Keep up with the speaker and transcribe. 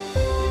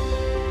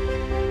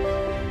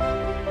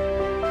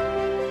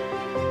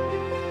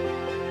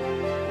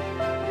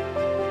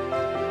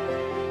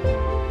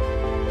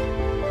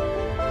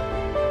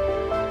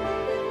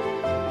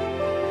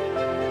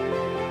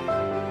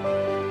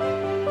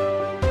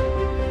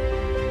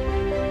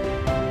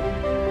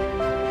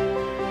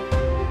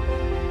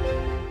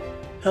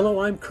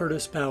Hello, I'm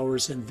Curtis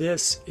Bowers, and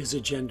this is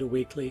Agenda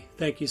Weekly.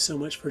 Thank you so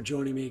much for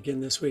joining me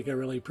again this week. I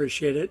really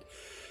appreciate it.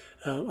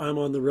 I'm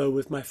on the road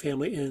with my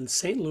family in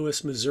St.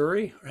 Louis,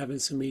 Missouri. We're having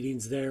some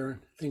meetings there.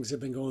 Things have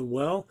been going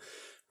well.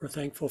 We're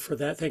thankful for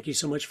that. Thank you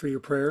so much for your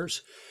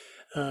prayers.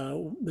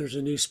 There's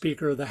a new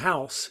Speaker of the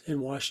House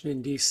in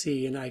Washington,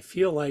 D.C., and I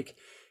feel like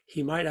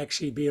he might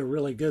actually be a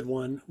really good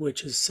one,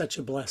 which is such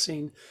a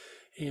blessing.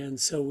 And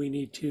so we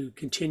need to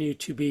continue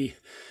to be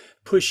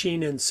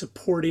pushing and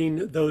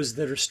supporting those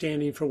that are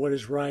standing for what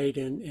is right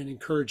and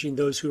encouraging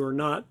those who are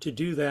not to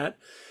do that.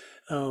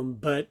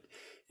 But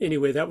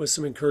anyway, that was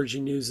some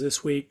encouraging news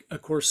this week.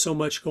 Of course, so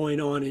much going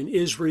on in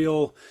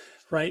Israel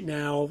right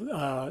now.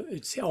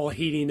 It's all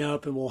heating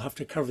up, and we'll have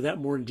to cover that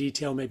more in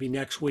detail maybe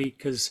next week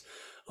because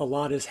a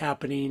lot is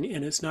happening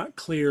and it's not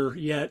clear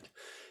yet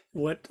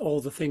what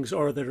all the things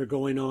are that are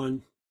going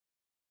on.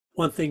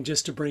 One thing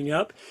just to bring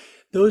up,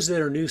 those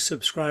that are new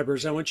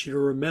subscribers, I want you to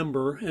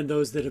remember, and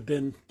those that have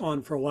been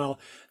on for a while,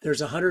 there's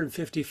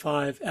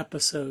 155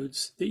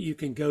 episodes that you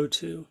can go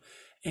to,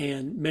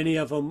 and many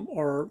of them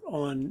are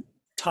on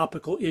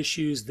topical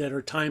issues that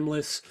are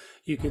timeless.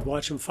 You could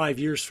watch them 5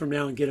 years from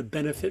now and get a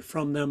benefit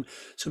from them.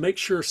 So make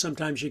sure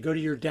sometimes you go to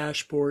your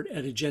dashboard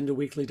at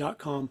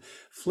agendaweekly.com,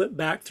 flip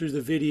back through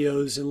the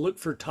videos and look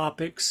for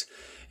topics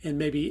and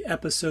maybe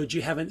episodes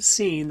you haven't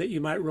seen that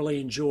you might really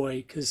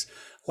enjoy. Because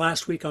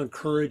last week on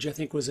courage, I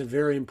think, was a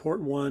very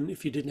important one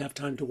if you didn't have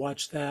time to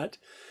watch that.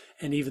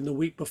 And even the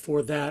week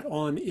before that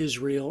on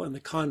Israel and the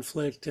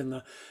conflict and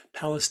the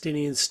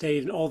Palestinian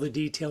state and all the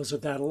details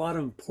of that, a lot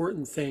of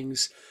important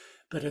things.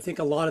 But I think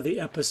a lot of the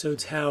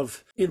episodes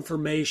have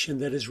information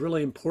that is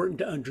really important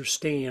to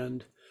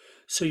understand,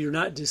 so you're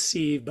not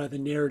deceived by the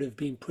narrative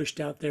being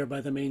pushed out there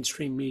by the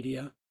mainstream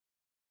media.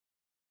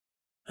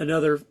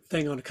 Another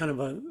thing on kind of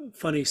a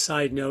funny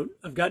side note,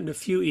 I've gotten a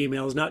few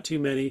emails, not too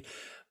many,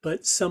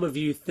 but some of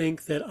you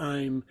think that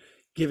I'm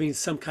giving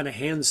some kind of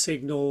hand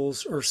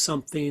signals or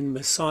something,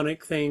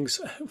 Masonic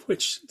things,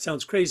 which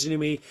sounds crazy to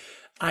me.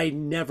 I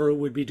never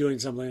would be doing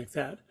something like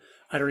that.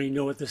 I don't even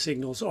know what the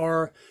signals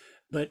are,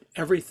 but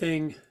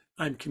everything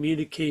I'm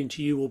communicating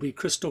to you will be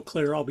crystal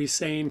clear. I'll be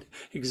saying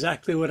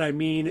exactly what I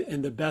mean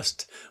in the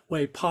best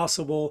way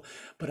possible,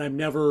 but I'm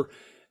never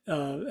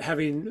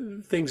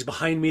having things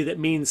behind me that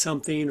mean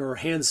something or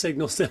hand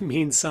signals that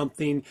mean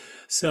something.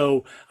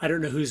 So I don't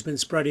know who's been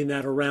spreading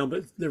that around,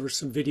 but there were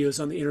some videos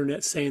on the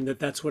internet saying that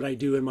that's what I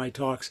do in my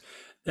talks.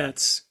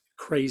 That's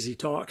crazy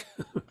talk.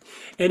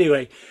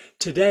 Anyway,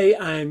 today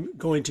I'm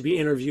going to be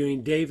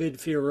interviewing David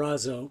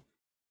Fiorazo,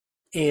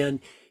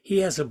 and he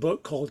has a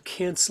book called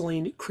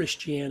Canceling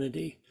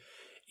Christianity.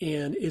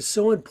 And it's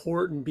so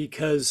important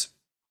because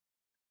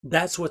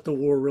that's what the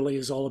war really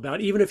is all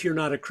about. Even if you're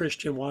not a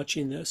Christian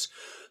watching this,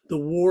 the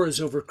war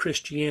is over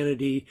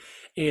Christianity.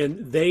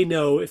 And they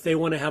know if they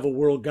want to have a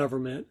world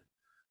government,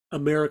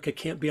 America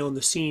can't be on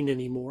the scene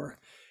anymore.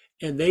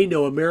 And they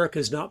know America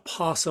is not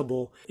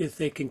possible if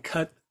they can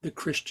cut the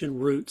Christian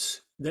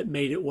roots that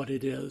made it what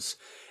it is.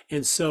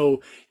 And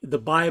so the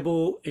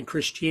Bible and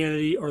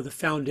Christianity are the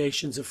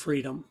foundations of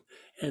freedom.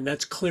 And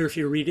that's clear if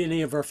you read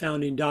any of our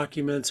founding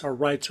documents. Our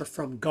rights are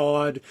from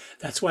God.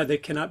 That's why they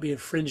cannot be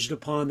infringed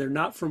upon. They're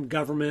not from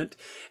government.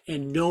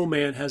 And no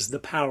man has the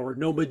power,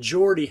 no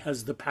majority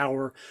has the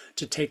power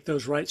to take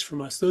those rights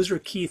from us. Those are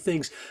key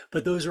things,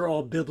 but those are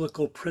all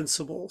biblical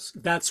principles.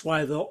 That's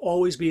why they'll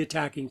always be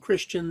attacking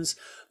Christians,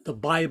 the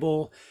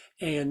Bible,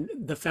 and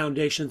the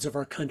foundations of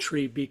our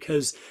country,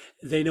 because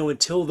they know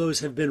until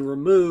those have been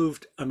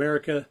removed,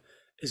 America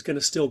is going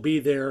to still be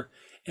there.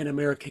 And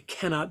America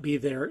cannot be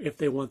there if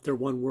they want their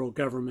one world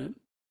government.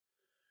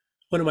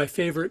 One of my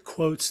favorite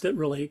quotes that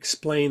really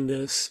explain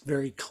this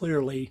very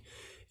clearly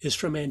is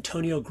from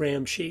Antonio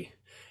Gramsci.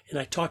 And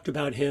I talked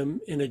about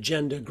him in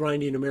Agenda,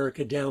 Grinding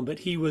America Down, but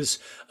he was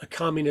a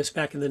communist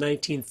back in the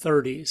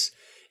 1930s.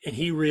 And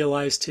he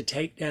realized to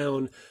take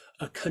down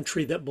a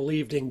country that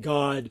believed in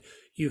God,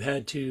 you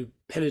had to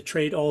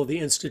penetrate all the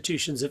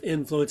institutions of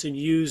influence and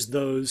use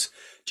those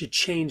to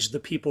change the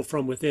people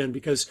from within,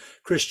 because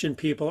Christian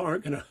people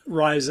aren't going to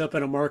rise up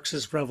in a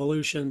Marxist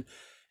revolution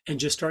and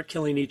just start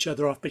killing each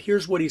other off. But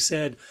here's what he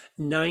said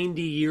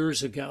 90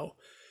 years ago.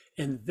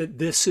 And that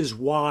this is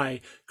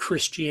why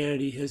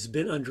Christianity has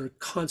been under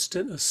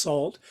constant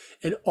assault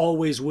and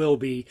always will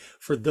be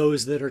for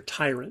those that are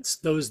tyrants,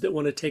 those that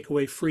want to take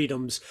away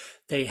freedoms.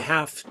 They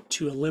have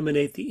to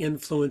eliminate the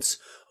influence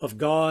of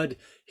God,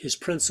 his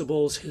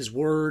principles, his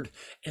word,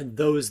 and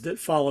those that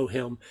follow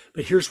him.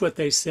 But here's what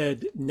they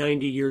said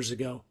 90 years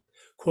ago,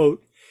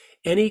 quote,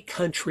 "Any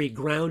country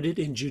grounded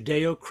in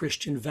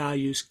Judeo-Christian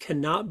values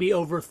cannot be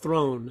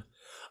overthrown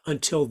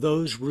until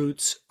those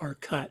roots are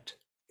cut.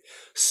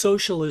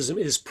 Socialism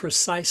is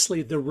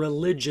precisely the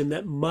religion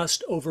that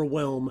must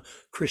overwhelm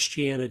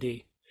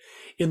Christianity.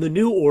 In the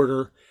new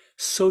order,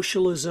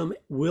 socialism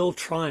will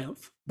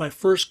triumph by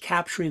first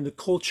capturing the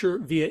culture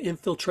via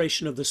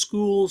infiltration of the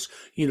schools,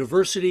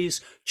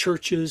 universities,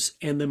 churches,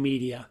 and the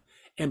media,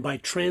 and by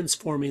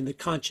transforming the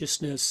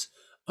consciousness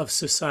of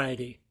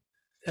society."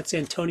 That's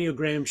Antonio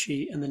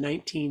Gramsci in the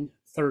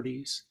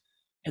 1930s.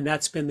 And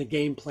that's been the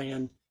game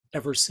plan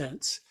ever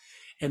since.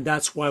 And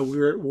that's why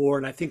we're at war.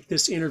 And I think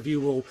this interview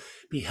will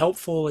be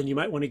helpful. And you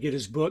might want to get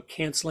his book,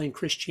 Canceling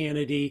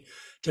Christianity,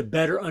 to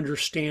better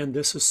understand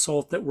this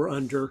assault that we're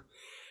under.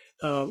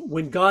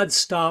 When God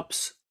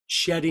stops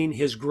shedding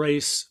his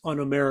grace on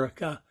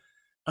America,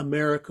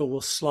 America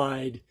will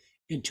slide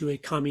into a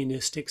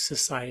communistic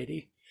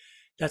society.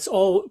 That's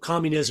all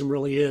communism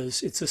really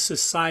is. It's a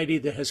society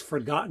that has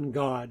forgotten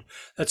God.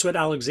 That's what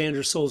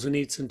Alexander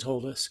Solzhenitsyn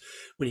told us.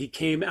 When he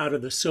came out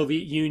of the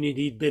Soviet Union,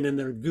 he'd been in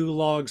their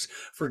gulags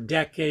for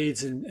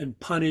decades and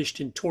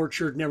punished and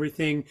tortured and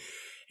everything.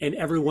 And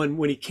everyone,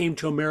 when he came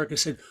to America,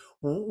 said,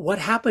 what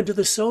happened to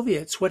the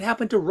Soviets? What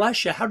happened to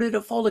Russia? How did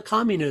it fall to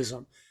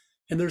communism?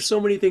 And there's so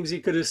many things he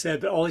could have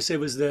said, but all he said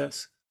was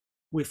this: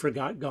 we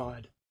forgot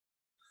God.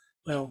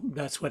 Well,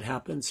 that's what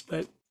happens.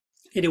 But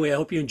anyway, I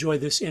hope you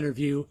enjoyed this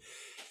interview,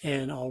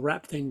 and I'll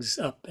wrap things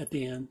up at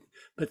the end.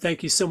 But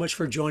thank you so much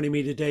for joining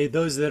me today.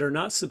 Those that are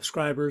not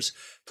subscribers,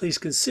 please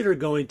consider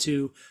going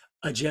to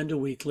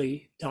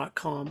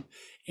agendaweekly.com.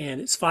 And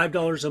it's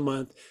 $5 a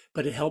month,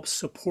 but it helps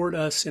support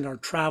us in our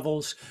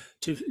travels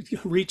to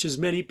reach as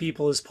many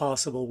people as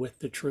possible with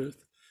the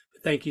truth.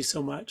 Thank you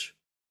so much.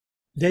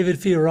 David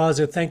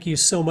Fiorazo, thank you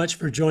so much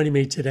for joining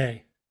me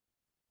today.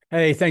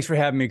 Hey, thanks for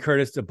having me,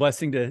 Curtis. It's a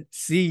blessing to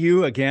see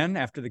you again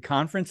after the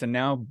conference and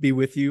now be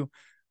with you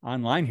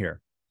online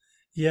here.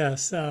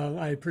 Yes,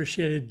 I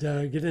appreciated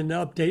getting an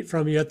update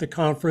from you at the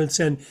conference.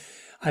 And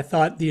I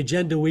thought the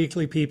Agenda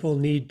Weekly people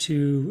need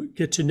to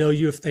get to know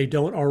you if they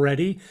don't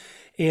already.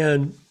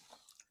 And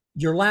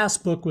your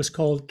last book was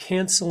called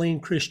Canceling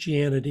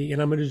Christianity.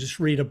 And I'm going to just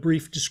read a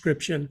brief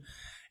description.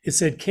 It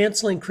said,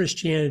 Canceling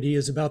Christianity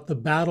is about the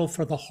battle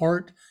for the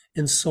heart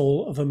and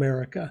soul of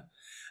America,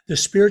 the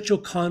spiritual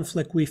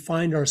conflict we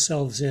find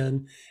ourselves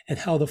in, and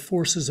how the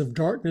forces of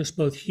darkness,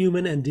 both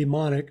human and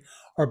demonic,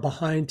 are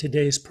behind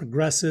today's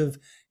progressive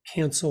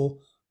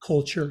cancel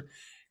culture.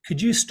 Could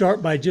you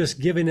start by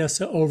just giving us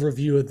an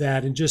overview of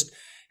that and just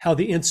how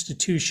the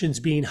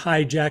institutions being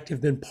hijacked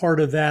have been part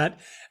of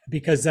that?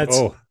 Because that's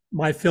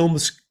my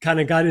films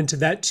kind of got into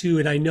that too.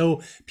 And I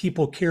know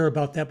people care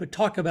about that, but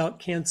talk about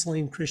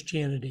canceling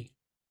Christianity.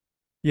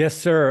 Yes,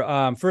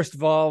 sir. First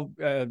of all,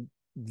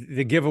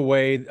 the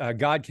giveaway,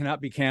 God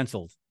cannot be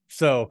canceled.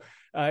 So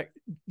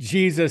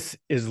Jesus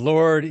is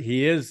Lord.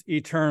 He is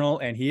eternal,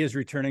 and he is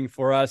returning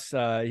for us.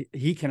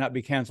 He cannot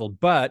be canceled,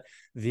 but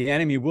the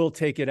enemy will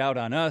take it out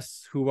on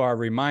us who are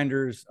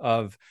reminders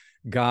of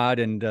God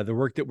and the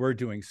work that we're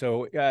doing.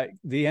 So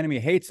the enemy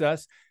hates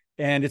us,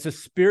 and it's a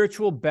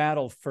spiritual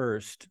battle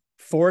first.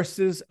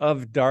 Forces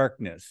of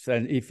darkness,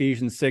 and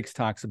Ephesians 6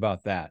 talks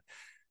about that.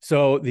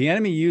 So the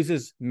enemy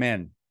uses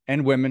men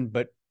and women,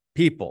 but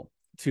people,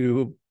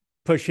 to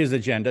push his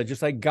agenda,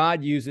 just like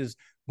God uses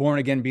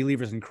born-again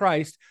believers in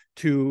Christ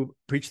to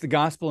preach the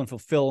gospel and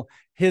fulfill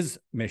his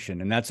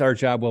mission. And that's our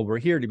job while we're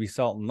here, to be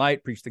salt and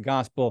light, preach the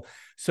gospel.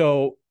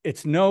 So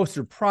it's no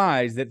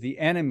surprise that the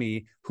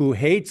enemy, who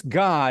hates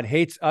God,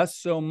 hates us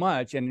so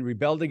much and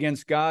rebelled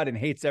against God and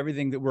hates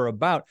everything that we're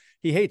about.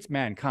 He hates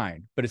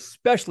mankind, but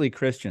especially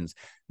Christians.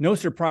 No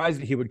surprise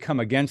that he would come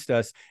against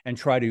us and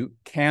try to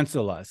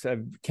cancel us.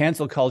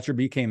 Cancel culture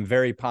became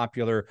very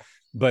popular,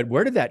 but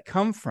where did that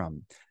come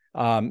from?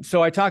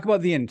 So I talk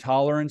about the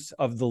intolerance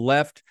of the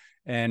left,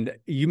 and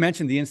you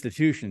mentioned the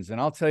institutions,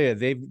 and I'll tell you,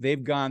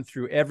 they've gone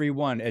through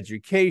everyone: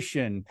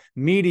 education,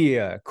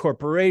 media,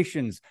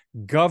 corporations,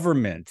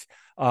 government.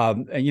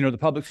 And the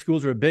public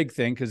schools are a big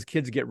thing because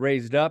kids get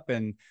raised up,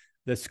 and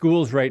the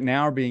schools right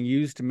now are being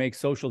used to make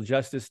social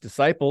justice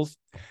disciples.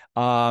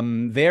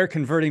 They're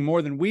converting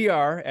more than we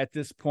are at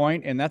this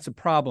point, and that's a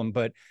problem.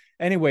 But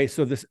anyway,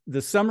 so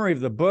the summary of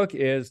the book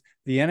is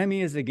the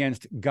enemy is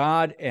against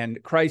God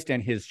and Christ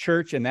and his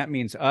church, and that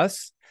means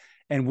us.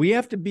 And we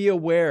have to be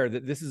aware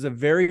that this is a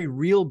very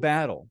real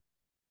battle.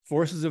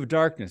 Forces of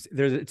darkness.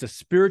 It's a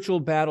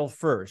spiritual battle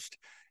first,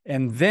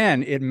 and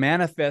then it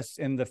manifests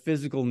in the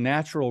physical,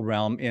 natural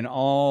realm in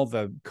all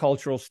the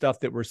cultural stuff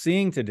that we're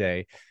seeing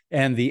today.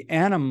 And the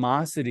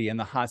animosity and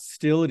the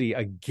hostility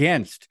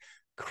against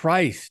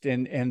Christ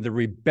and the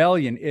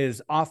rebellion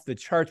is off the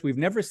charts. We've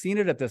never seen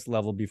it at this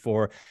level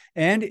before,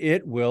 and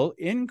it will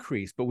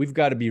increase. But we've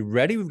got to be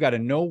ready. We've got to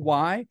know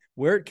why,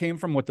 where it came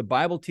from, what the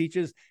Bible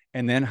teaches,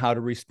 and then how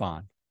to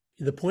respond.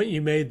 The point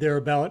you made there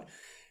about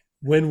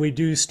when we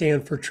do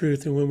stand for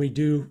truth and when we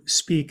do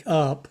speak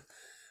up,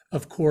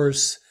 of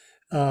course,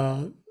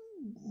 they're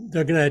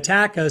going to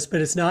attack us,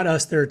 but it's not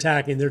us they're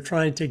attacking. They're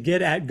trying to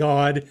get at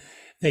God.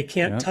 They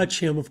can't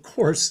touch him, of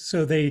course.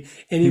 So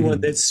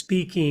anyone that's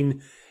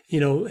speaking,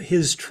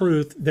 his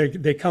truth,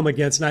 they come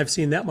against. And I've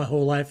seen that my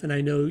whole life, and I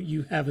know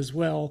you have as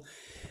well.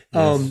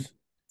 Yes.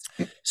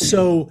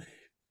 So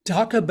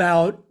talk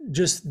about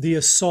just the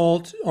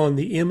assault on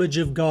the image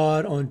of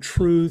God, on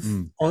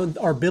truth, on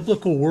our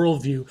biblical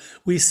worldview.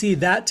 We see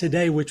that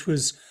today, which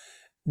was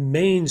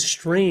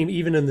mainstream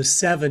even in the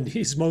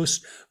 70s.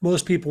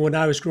 Most people, when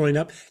I was growing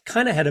up,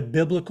 kind of had a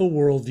biblical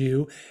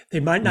worldview. They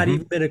might not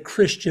even been a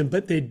Christian,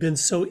 but they'd been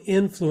so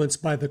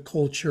influenced by the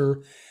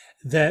culture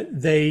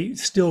that they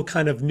still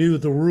kind of knew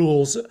the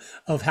rules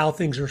of how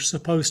things are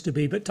supposed to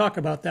be. But talk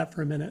about that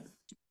for a minute.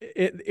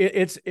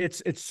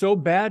 It's so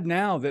bad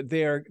now that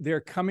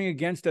they're coming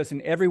against us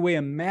in every way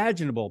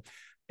imaginable.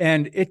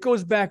 And it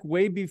goes back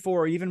way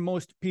before even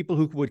most people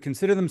who would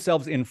consider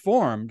themselves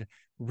informed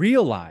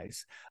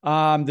realize.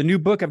 The new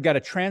book, I've got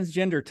a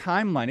transgender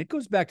timeline. It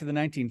goes back to the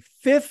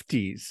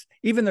 1950s.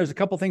 Even there's a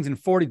couple things in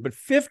 40s, but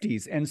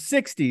 50s and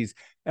 60s.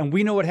 And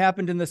we know what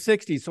happened in the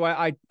 60s. So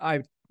I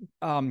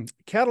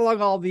catalog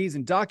all these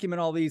and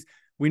document all these.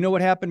 We know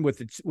what happened with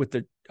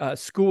the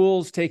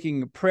schools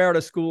taking prayer out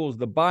of schools,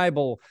 the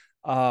Bible,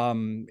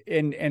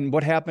 and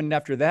what happened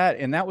after that.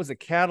 And that was a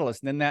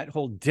catalyst. And then that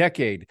whole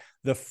decade,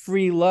 the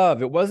free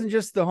love. It wasn't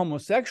just the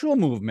homosexual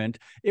movement.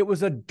 It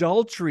was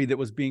adultery that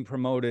was being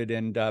promoted,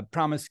 and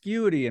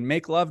promiscuity, and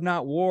make love,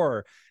 not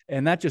war.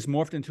 And that just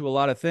morphed into a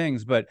lot of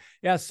things. But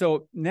yeah,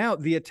 so now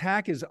the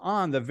attack is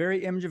on the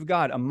very image of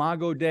God,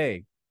 Imago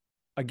Dei.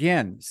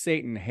 Again,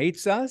 Satan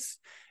hates us,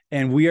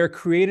 and we are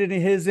created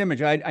in his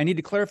image. I need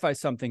to clarify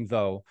something,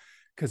 though,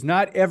 because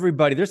not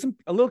everybody, there's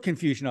a little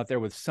confusion out there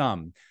with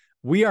some.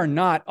 We are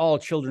not all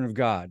children of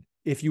God.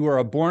 If you are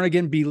a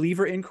born-again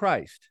believer in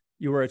Christ,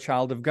 you are a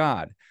child of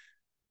God.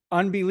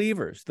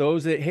 Unbelievers,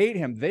 those that hate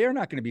him, they are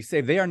not going to be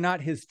saved. They are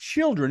not his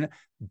children,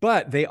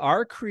 but they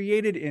are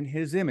created in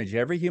his image.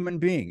 Every human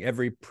being,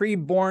 every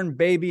pre-born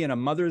baby in a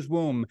mother's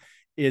womb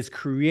is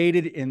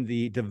created in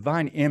the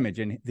divine image,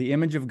 in the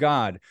image of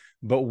God.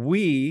 But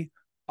we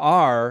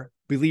are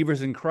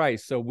believers in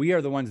Christ, so we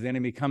are the ones the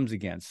enemy comes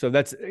against. So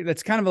that's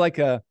kind of like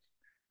a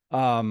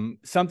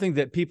something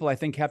that people, I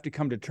think, have to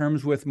come to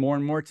terms with more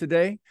and more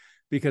today,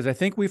 because I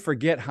think we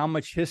forget how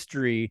much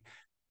history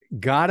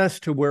got us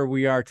to where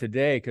we are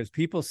today. Because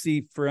people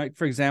see,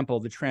 for example,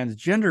 the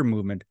transgender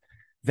movement,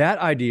 that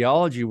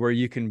ideology where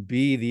you can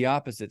be the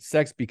opposite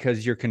sex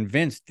because you're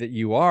convinced that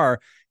you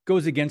are,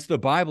 goes against the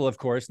Bible, of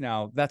course.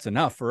 Now, that's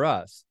enough for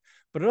us.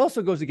 But it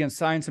also goes against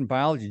science and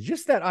biology.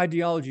 Just that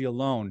ideology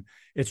alone,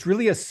 it's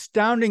really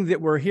astounding that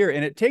we're here.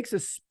 And it takes a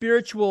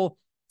spiritual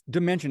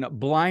dimension,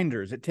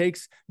 blinders. It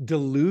takes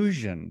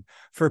delusion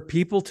for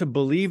people to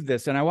believe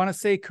this. And I want to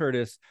say,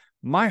 Curtis,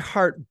 my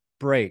heart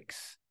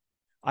breaks.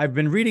 I've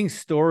been reading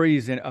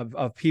stories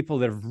of people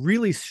that have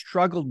really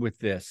struggled with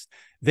this.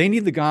 They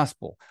need the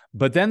gospel.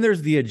 But then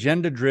there's the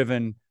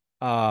agenda-driven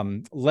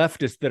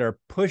leftists that are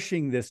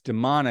pushing this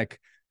demonic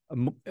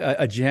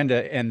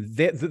agenda, and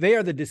they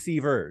are the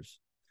deceivers.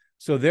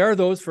 So there are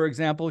those, for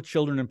example,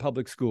 children in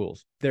public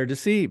schools. They're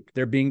deceived.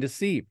 They're being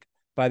deceived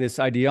by this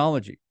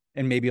ideology,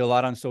 and maybe a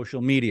lot on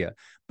social media.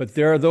 But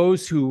there are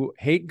those who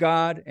hate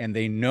God, and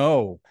they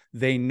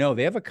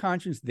have a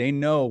conscience. They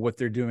know what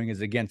they're doing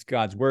is against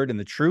God's word and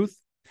the truth,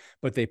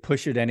 but they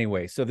push it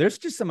anyway. So there's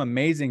just some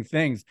amazing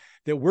things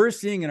that we're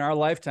seeing in our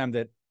lifetime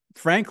that,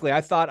 frankly,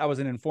 I thought I was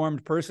an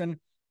informed person.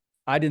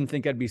 I didn't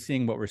think I'd be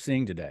seeing what we're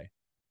seeing today.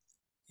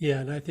 Yeah,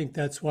 and I think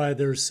that's why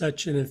there's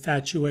such an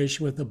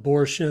infatuation with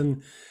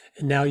abortion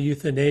and now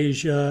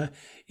euthanasia.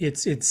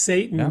 It's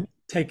Satan Yeah.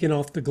 taking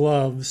off the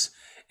gloves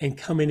and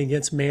coming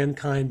against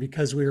mankind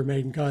because we were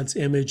made in God's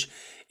image.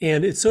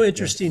 And it's so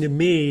interesting Yes. to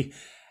me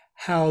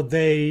how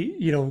they,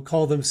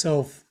 call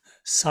themselves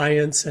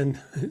science, and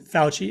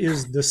Fauci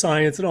is the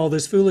science and all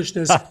this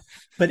foolishness,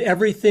 but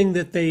everything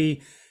that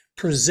they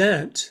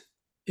present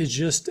is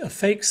just a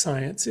fake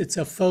science. It's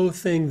a faux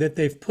thing that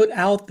they've put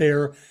out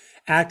there,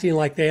 acting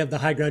like they have the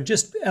high ground.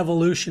 Just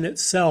evolution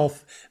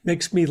itself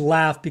makes me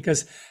laugh,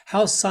 because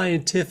how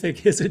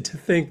scientific is it to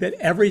think that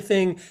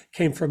everything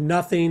came from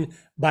nothing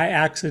by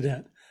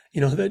accident?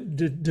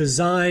 That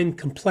design,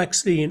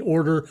 complexity, and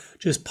order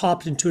just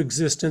popped into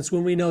existence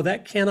when we know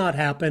that cannot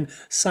happen.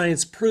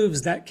 Science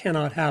proves that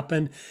cannot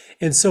happen.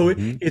 And so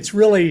it's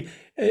really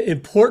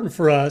important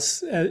for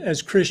us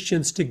as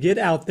Christians to get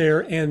out there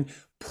and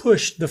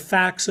push the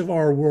facts of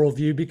our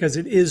worldview, because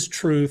it is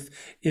truth.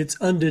 It's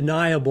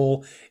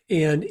undeniable.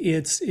 And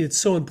it's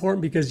so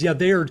important because, yeah,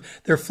 they're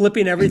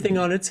flipping everything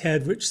on its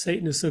head, which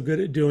Satan is so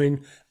good at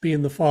doing,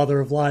 being the father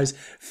of lies,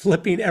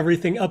 flipping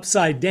everything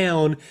upside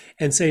down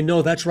and saying,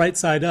 no, that's right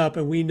side up.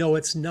 And we know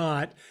it's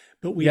not,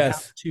 but we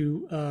have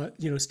to,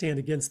 stand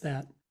against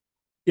that.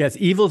 Yes,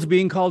 evil is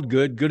being called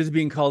good. Good is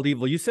being called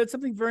evil. You said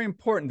something very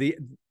important. The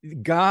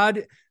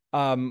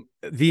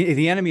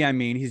enemy, I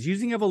mean, he's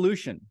using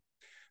evolution,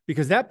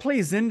 because that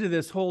plays into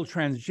this whole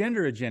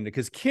transgender agenda.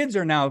 Because kids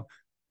are now,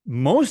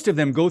 most of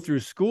them go through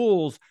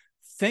schools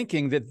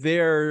thinking that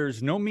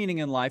there's no meaning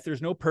in life,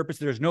 there's no purpose,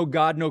 there's no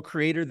God, no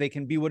creator, they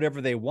can be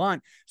whatever they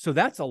want. So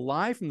that's a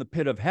lie from the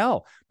pit of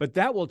hell. But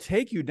that will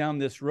take you down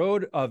this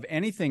road of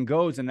anything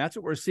goes, and that's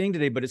what we're seeing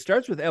today. But it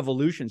starts with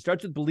evolution,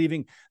 starts with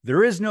believing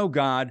there is no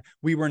God,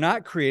 we were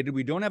not created,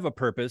 we don't have a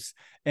purpose,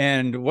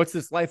 and what's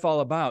this life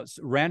all about?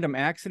 Random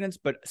accidents.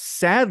 But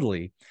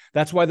sadly,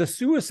 that's why the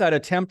suicide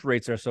attempt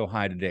rates are so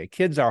high today.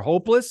 Kids are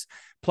hopeless,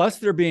 plus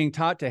they're being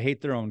taught to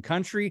hate their own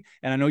country,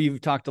 and I know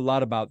you've talked a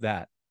lot about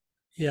that.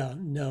 Yeah,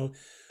 no.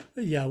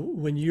 Yeah,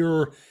 when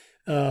you're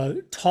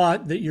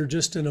taught that you're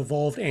just an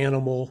evolved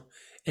animal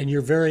and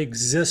your very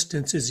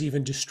existence is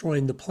even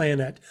destroying the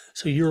planet.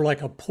 So you're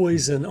like a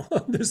poison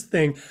on this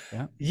thing.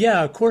 Yeah.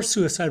 Yeah, of course,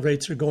 suicide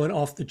rates are going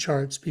off the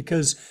charts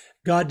because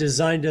God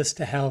designed us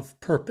to have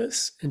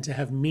purpose and to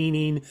have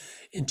meaning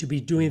and to be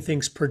doing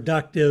things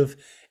productive.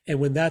 And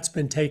when that's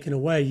been taken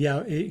away, yeah,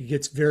 it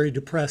gets very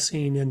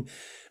depressing.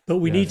 But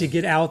we need to Yes.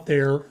 get out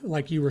there,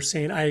 like you were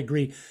saying. I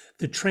agree.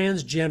 The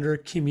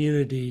transgender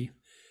community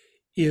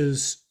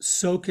is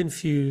so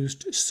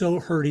confused, so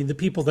hurting. The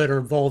people that are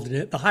involved in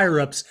it, the higher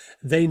ups,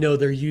 they know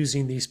they're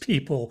using these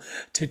people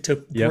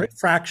to Yep.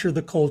 fracture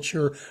the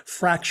culture,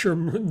 fracture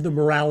the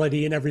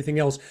morality, and everything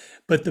else.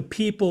 But the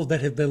people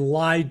that have been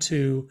lied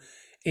to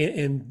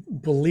and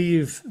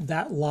believe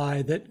that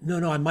lie that no,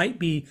 no, I might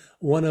be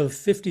one of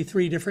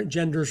 53 different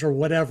genders or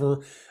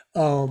whatever.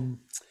 Um,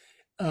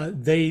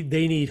 they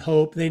need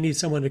hope. They need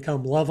someone to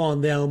come love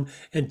on them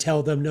and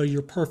tell them, no,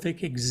 you're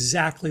perfect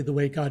exactly the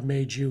way God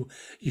made you.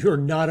 You're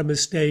not a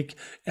mistake.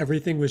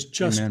 Everything was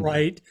just Amen.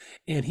 right.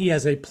 And He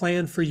has a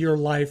plan for your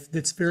life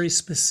that's very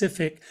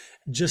specific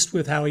just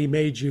with how He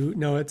made you.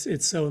 No,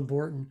 it's so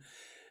important.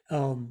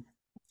 Um,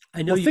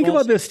 I know Well, you think about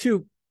also, this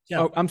too.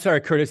 yeah, Oh, I'm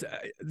sorry, Curtis.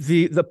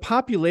 The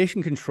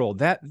population control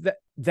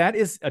that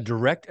is a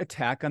direct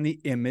attack on the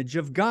image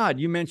of God.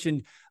 You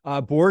mentioned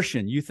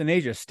abortion,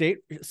 euthanasia.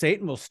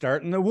 Satan will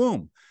start in the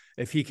womb.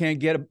 If he can't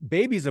get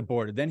babies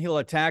aborted, then he'll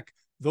attack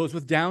those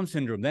with Down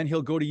syndrome. Then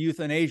he'll go to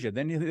euthanasia.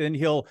 Then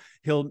he'll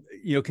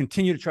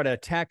continue to try to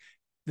attack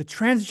the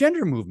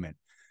transgender movement.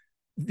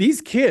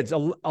 These kids, a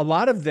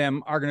lot of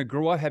them are going to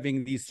grow up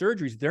having these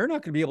surgeries. They're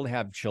not going to be able to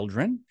have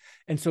children.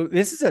 And so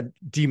this is a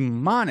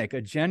demonic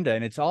agenda,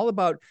 and it's all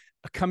about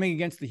coming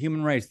against the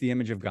human race, the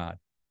image of God.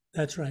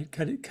 that's right.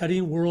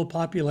 Cutting world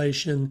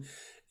population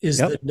is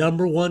the Yep.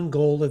 number one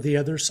goal of the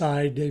other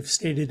side. They've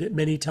stated it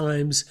many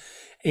times.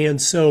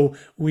 And so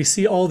we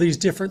see all these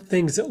different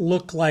things that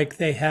look like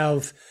they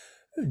have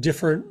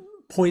different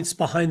points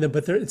behind them,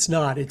 but it's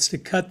not. It's to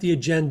cut the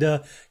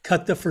agenda,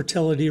 cut the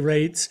fertility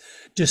rates,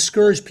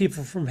 discourage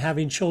people from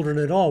having children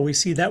at all. We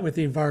see that with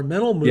the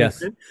environmental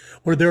Yes. movement,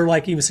 where they're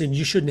like even saying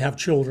you shouldn't have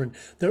children.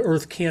 The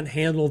earth can't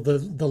handle the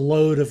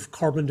load of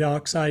carbon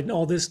dioxide and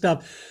all this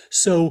stuff.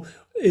 So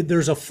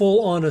there's a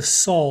full-on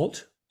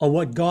assault on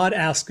what God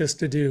asked us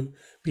to do: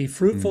 be Mm,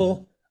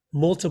 fruitful,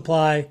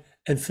 multiply,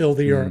 and fill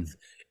the mm, earth.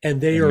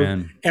 And they are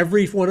amen.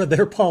 every one of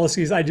their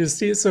policies. I just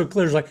see it so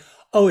clear. It's like,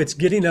 oh, it's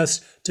getting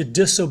us to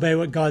disobey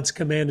what God's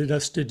commanded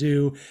us to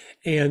do,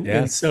 and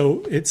Yes.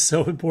 so it's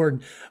so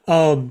important.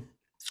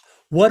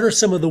 What are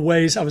some of the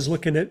ways? I was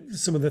looking at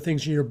some of the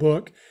things in your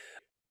book.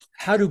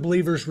 How do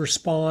believers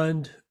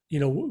respond?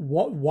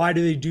 Why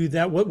do they do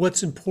that?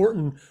 What's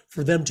important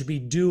for them to be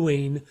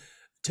doing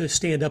to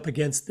stand up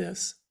against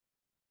this?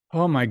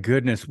 Oh my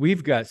goodness.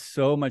 We've got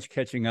so much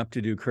catching up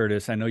to do,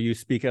 Curtis. I know you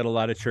speak at a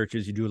lot of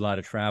churches, you do a lot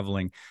of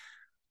traveling.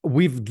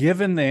 We've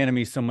given the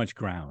enemy so much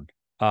ground.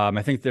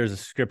 I think there's a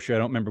scripture, I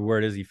don't remember where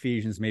it is,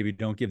 Ephesians, maybe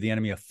don't give the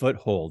enemy a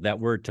foothold.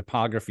 That word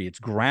topography, it's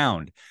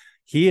ground.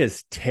 He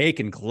has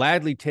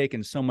gladly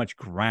taken so much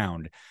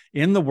ground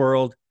in the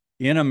world,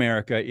 in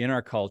America, in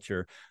our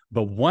culture.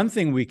 But one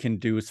thing we can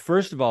do is,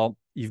 first of all,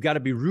 you've got to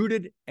be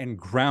rooted and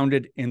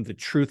grounded in the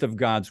truth of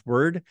God's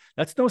word.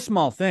 That's no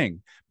small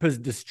thing, because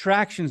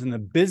distractions and the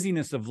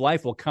busyness of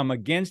life will come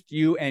against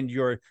you and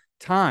your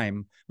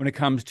time when it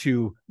comes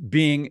to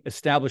being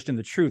established in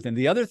the truth. And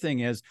the other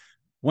thing is,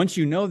 once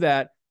you know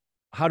that,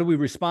 how do we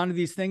respond to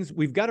these things?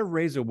 We've got to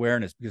raise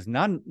awareness, because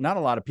not a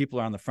lot of people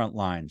are on the front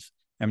lines.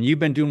 I mean, you've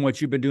been doing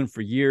what you've been doing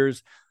for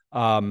years.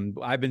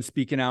 I've been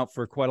speaking out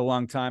for quite a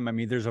long time. I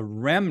mean, there's a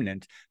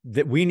remnant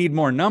that we need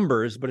more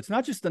numbers, but it's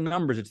not just the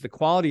numbers, it's the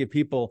quality of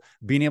people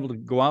being able to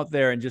go out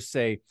there and just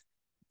say,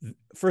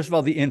 first of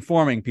all, the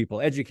informing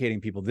people,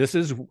 educating people. This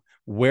is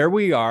where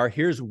we are.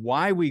 Here's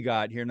why we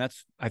got here. And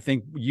that's, I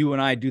think you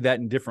and I do that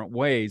in different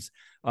ways,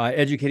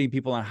 educating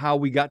people on how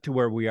we got to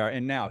where we are.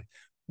 And now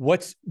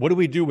what do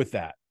we do with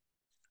that?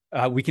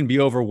 We can be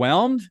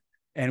overwhelmed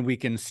and we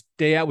can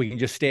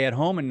just stay at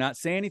home and not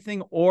say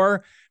anything,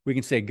 or we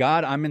can say,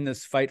 God, I'm in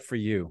this fight for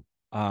you.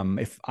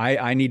 If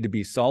I need to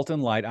be salt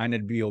and light, I need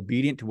to be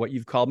obedient to what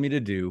you've called me to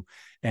do.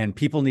 And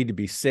people need to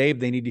be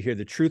saved. They need to hear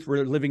the truth.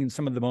 We're living in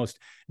some of the most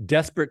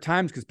desperate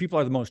times because people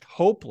are the most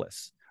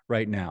hopeless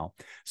right now.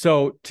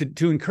 So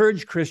to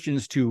encourage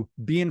Christians to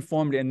be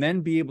informed and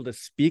then be able to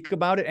speak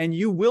about it, and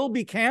you will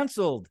be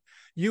canceled.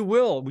 You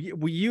will.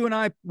 You and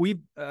I,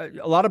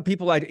 a lot of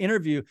people I'd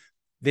interview,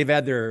 they've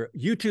had their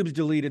YouTubes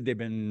deleted.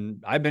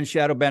 I've been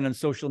shadow banned on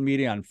social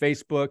media, on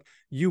Facebook.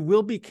 You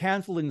will be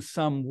canceled in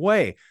some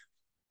way.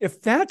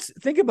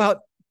 Think about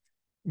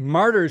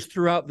martyrs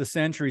throughout the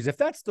centuries. If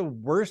that's the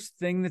worst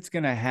thing that's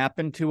going to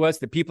happen to us,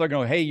 that people are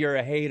going, hey, you're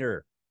a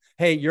hater.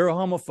 Hey, you're a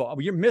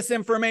homophobe. You're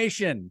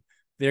misinformation.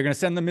 They're going to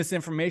send the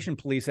misinformation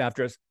police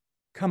after us.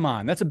 Come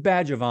on, that's a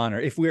badge of honor.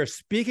 If we are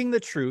speaking the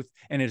truth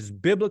and it is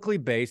biblically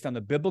based on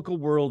the biblical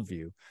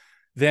worldview,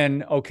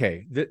 then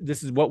okay,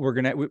 this is what we're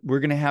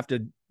gonna have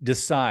to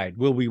decide.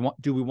 Do we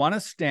want to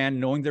stand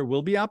knowing there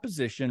will be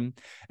opposition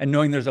and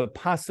knowing there's a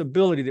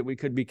possibility that we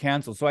could be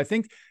canceled? So I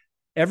think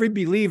every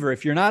believer,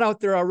 if you're not out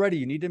there already,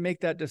 you need to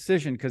make that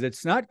decision, because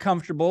it's not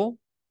comfortable.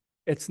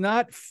 It's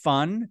not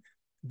fun,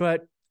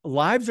 but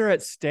lives are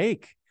at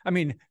stake. I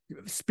mean,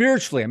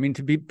 spiritually, I mean,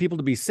 to be people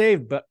to be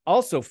saved, but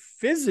also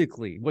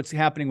physically, what's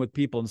happening with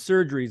people and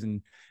surgeries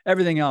and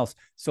everything else.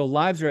 So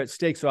lives are at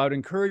stake. So I would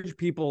encourage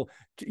people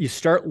you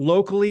start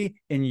locally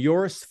in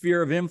your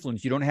sphere of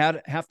influence. You don't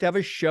have to have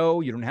a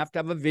show. You don't have to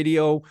have a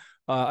video,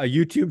 a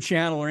YouTube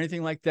channel or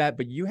anything like that,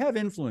 but you have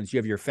influence. You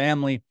have your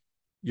family,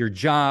 your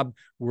job,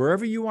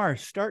 wherever you are.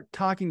 Start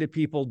talking to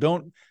people.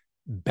 Don't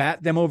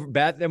bat them over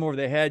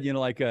the head,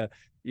 like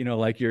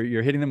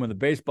you're hitting them with a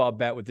baseball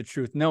bat with the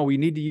truth. No, we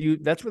need to use,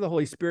 that's where the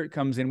Holy Spirit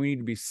comes in. We need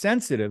to be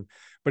sensitive,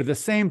 but at the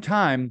same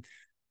time,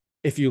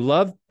 if you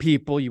love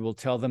people, you will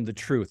tell them the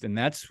truth. And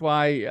that's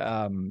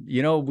why,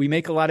 we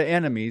make a lot of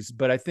enemies,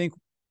 but I think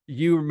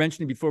you were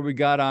mentioning before we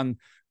got on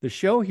the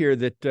show here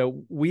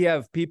that we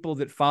have people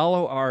that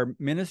follow our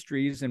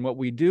ministries and what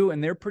we do,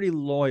 and they're pretty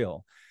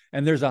loyal.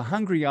 And there's a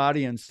hungry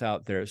audience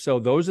out there. So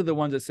those are the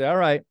ones that say, all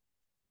right,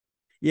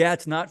 yeah,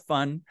 it's not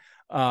fun.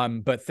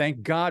 But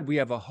thank God we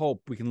have a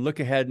hope. We can look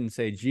ahead and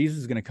say, Jesus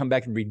is going to come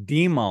back and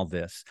redeem all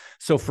this.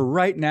 So for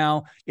right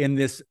now, in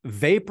this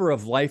vapor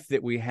of life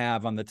that we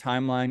have on the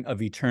timeline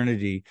of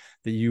eternity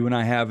that you and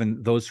I have,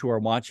 and those who are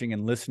watching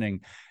and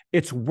listening,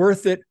 it's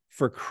worth it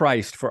for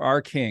Christ, for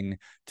our King,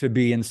 to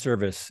be in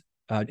service,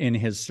 in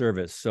his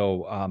service.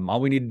 So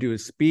all we need to do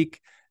is speak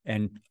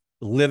and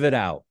live it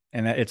out.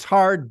 And it's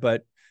hard,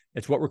 but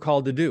it's what we're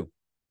called to do.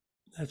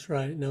 That's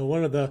right. Now,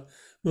 one of the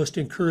most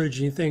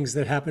encouraging things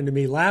that happened to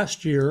me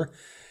last year,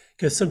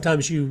 because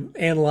sometimes you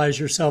analyze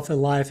yourself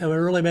in life. Am I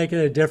really making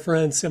a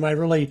difference? Am I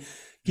really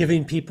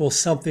giving people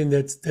something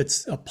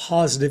that's a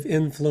positive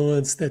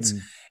influence?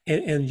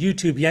 And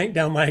YouTube yanked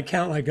down my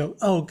account and I go,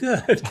 oh,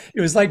 good. It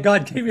was like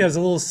God gave me as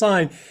a little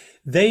sign.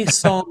 They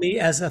saw me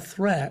as a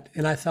threat.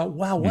 And I thought,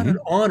 wow, what an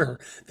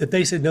honor that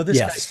they said, no, this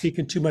guy's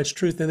speaking too much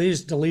truth. And they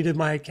just deleted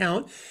my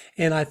account.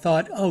 And I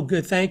thought, oh,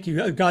 good, thank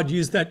you. God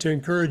used that to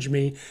encourage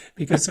me,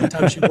 because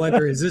sometimes you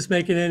wonder, is this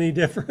making any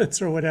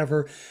difference or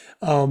whatever?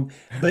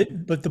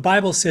 But the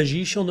Bible says,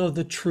 ye shall know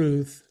the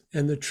truth,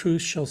 and the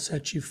truth shall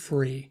set you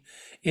free.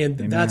 And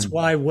that's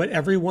why what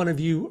every one of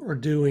you are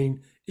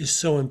doing is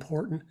so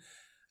important.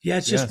 Yeah,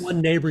 it's just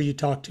one neighbor you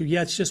talk to.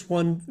 Yeah, it's just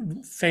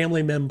one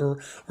family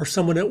member or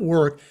someone at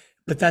work.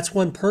 But that's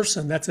one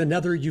person. That's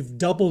another. You've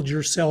doubled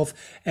yourself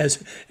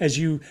as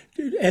you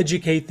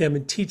educate them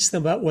and teach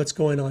them about what's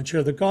going on,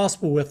 share the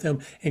gospel with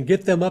them and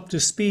get them up to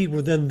speed,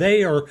 where then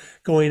they are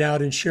going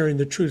out and sharing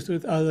the truth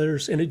with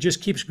others. And it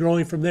just keeps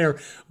growing from there.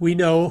 We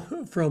know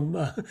from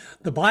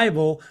the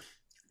Bible,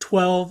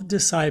 12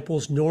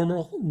 disciples,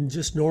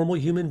 just normal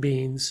human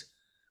beings,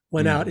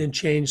 went out and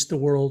changed the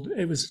world.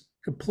 It was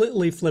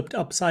completely flipped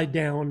upside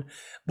down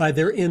by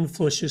their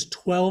influence. Just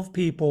 12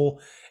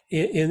 people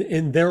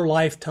in their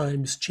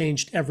lifetimes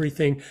changed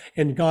everything,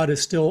 and God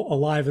is still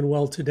alive and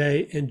well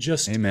today, and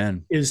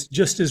is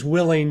just as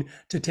willing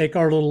to take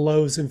our little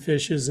loaves and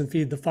fishes and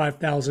feed the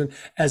 5,000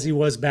 as he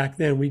was back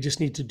then. We just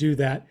need to do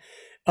that.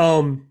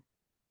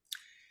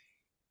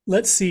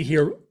 Let's see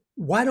here.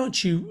 Why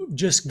don't you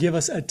just give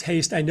us a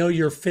taste? I know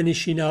you're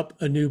finishing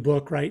up a new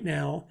book right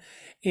now,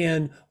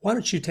 and why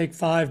don't you take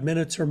 5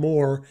 minutes or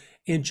more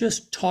and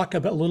just talk a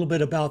little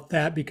bit about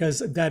that, because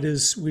that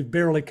is, we've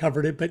barely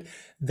covered it, but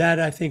that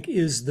I think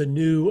is the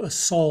new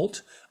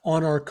assault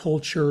on our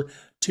culture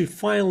to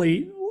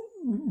finally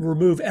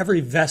remove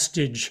every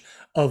vestige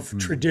of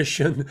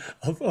tradition,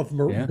 of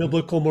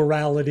biblical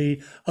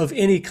morality, of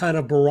any kind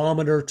of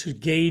barometer to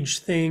gauge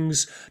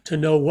things, to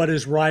know what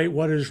is right,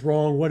 what is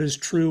wrong, what is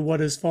true,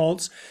 what is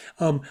false.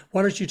 Why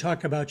don't you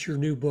talk about your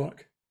new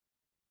book?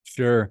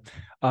 Sure.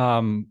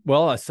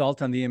 Well,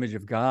 assault on the image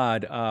of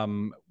God.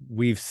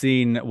 We've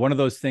seen one of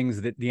those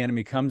things that the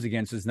enemy comes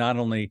against is not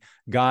only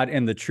God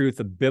and the truth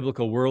of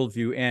biblical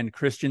worldview and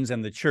Christians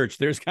and the church.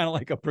 There's kind of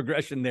like a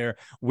progression there.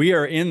 We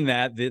are in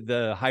that,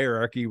 the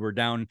hierarchy. We're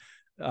down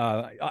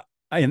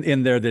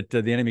in there that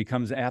the enemy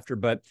comes after.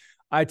 But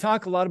I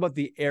talk a lot about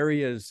the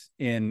areas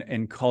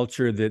in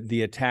culture that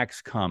the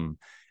attacks come.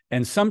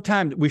 And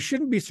sometimes we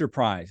shouldn't be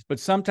surprised, but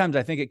sometimes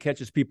I think it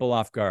catches people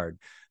off guard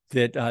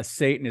that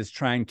Satan is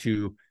trying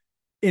to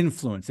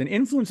influence. And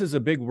influence is a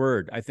big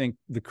word. I think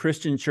the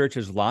Christian church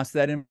has lost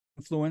that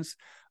influence.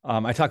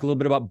 I talk a little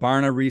bit about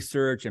Barna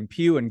Research and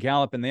Pew and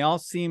Gallup, and they all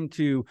seem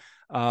to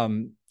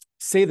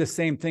say the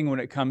same thing when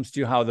it comes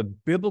to how the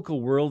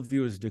biblical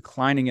worldview is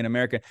declining in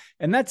America.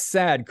 And that's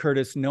sad,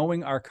 Curtis,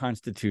 knowing our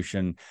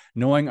Constitution,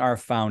 knowing our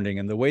founding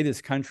and the way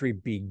this country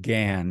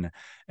began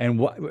and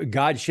what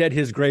God shed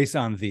his grace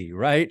on thee,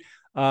 right?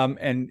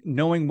 And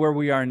knowing where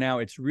we are now,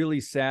 it's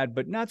really sad,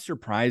 but not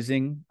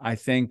surprising. I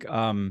think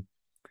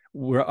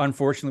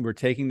we're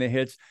taking the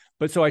hits.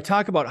 But so I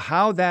talk about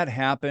how that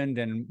happened.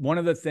 And one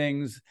of the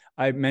things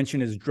I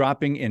mentioned is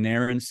dropping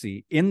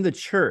inerrancy in the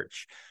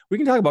church. We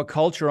can talk about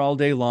culture all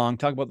day long,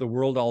 talk about the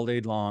world all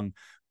day long,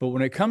 But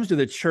when it comes to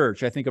the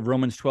church, I think of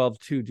Romans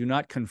 12:2, do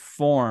not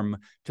conform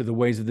to the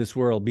ways of this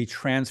world, be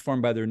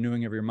transformed by the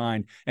renewing of your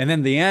mind. And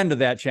then the end of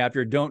that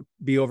chapter, don't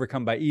be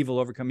overcome by evil,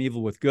 overcome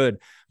evil with good.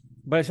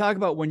 But I talk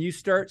about when you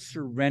start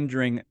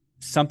surrendering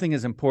something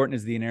as important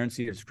as the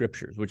inerrancy of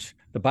scriptures, which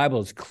the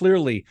Bible is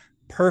clearly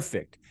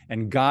perfect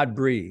and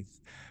God-breathed,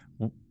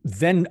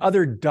 then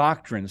other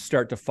doctrines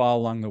start to fall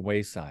along the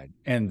wayside.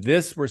 And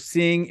this we're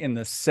seeing in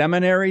the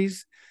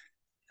seminaries,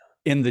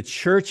 in the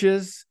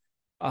churches,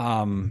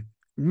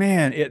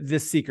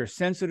 this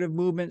seeker-sensitive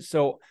movement.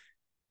 So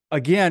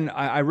again,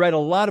 I read a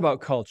lot about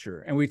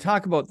culture, and we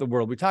talk about the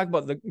world. We talk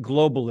about the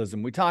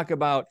globalism. We talk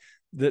about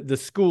the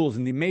schools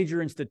and the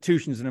major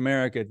institutions in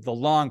America, the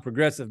long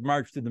progressive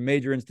march to the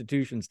major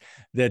institutions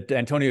that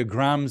Antonio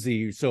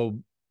Gramsci,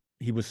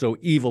 he was so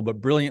evil,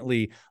 but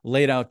brilliantly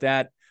laid out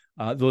that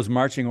those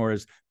marching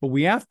orders. But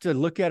we have to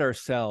look at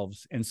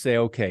ourselves and say,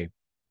 okay,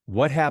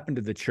 what happened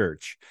to the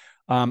church?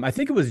 I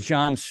think it was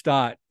John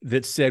Stott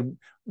that said,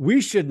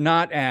 we should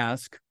not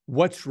ask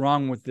what's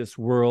wrong with this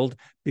world,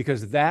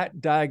 because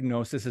that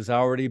diagnosis has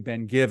already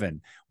been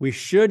given. We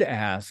should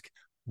ask,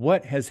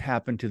 what has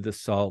happened to the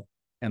salt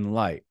and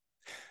light?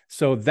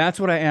 So that's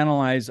what I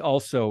analyze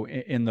also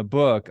in the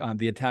book on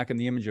the attack on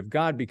the image of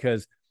God,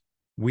 because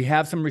we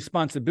have some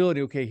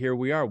responsibility. Okay, here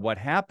we are. What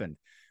happened?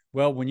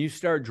 Well, when you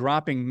start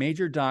dropping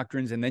major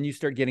doctrines, and then you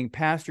start getting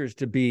pastors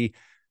to be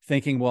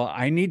thinking, well,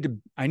 I need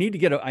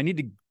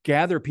to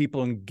gather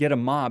people and get a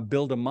mob,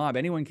 build a mob.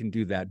 Anyone can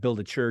do that, build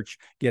a church,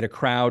 get a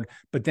crowd,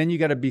 but then you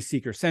got to be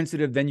seeker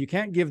sensitive. Then you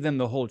can't give them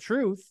the whole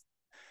truth.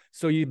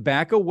 So you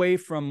back away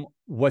from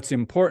what's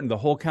important, the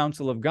whole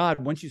counsel of God,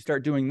 once you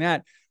start doing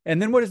that. And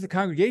then what does the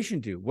congregation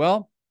do?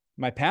 Well,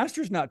 my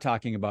pastor's not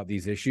talking about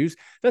these issues.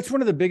 That's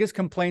one of the biggest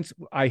complaints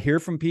I hear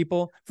from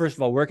people. First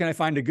of all, where can I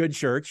find a good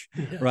church?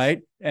 Yes. Right?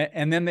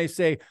 And then they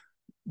say,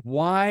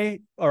 why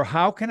or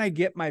how can I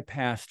get my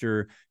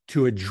pastor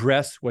to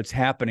address what's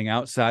happening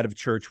outside of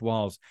church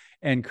walls?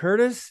 And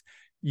Curtis,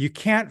 you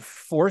can't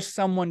force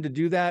someone to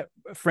do that.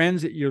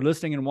 Friends that you're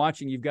listening and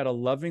watching, you've got to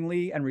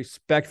lovingly and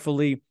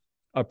respectfully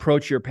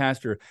approach your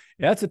pastor.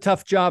 That's a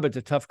tough job. It's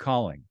a tough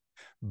calling,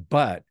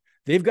 but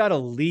they've got to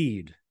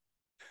lead.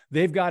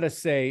 They've got to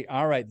say,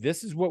 all right,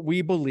 this is what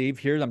we believe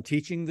here. I'm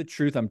teaching the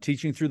truth. I'm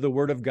teaching through the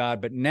word of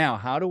God. But now,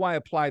 how do I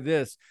apply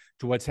this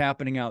to what's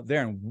happening out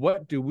there? And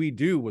what do we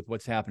do with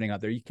what's happening out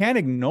there? You can't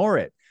ignore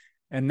it.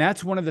 And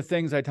that's one of the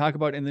things I talk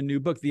about in the new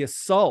book. The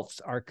assaults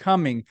are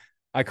coming.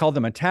 I call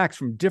them attacks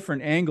from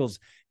different angles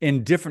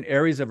in different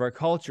areas of our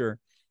culture,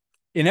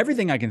 in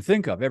everything I can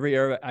think of, every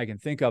area I can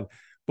think of.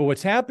 But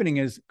what's happening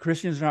is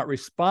Christians are not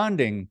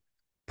responding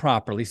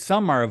properly.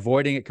 Some are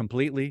avoiding it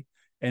completely,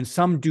 and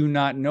some do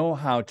not know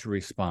how to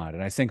respond.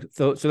 And I think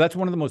so that's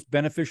one of the most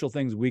beneficial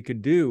things we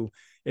could do,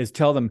 is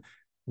tell them,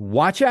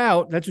 watch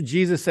out. That's what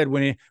Jesus said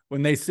when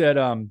they said,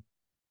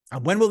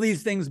 when will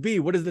these things be?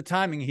 What is the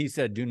timing? He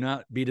said, do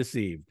not be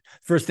deceived.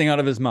 First thing out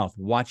of his mouth,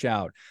 watch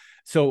out.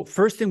 So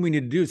first thing we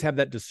need to do is have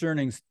that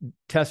discerning,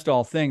 test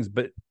all things,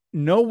 but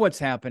know what's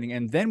happening.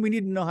 And then we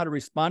need to know how to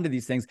respond to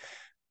these things.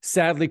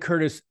 Sadly,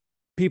 Curtis,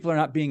 people are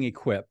not being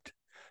equipped.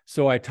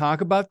 So I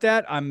talk about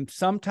that. I'm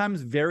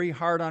sometimes very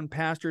hard on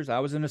pastors. I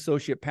was an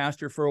associate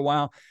pastor for a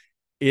while.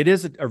 It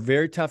is a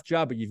very tough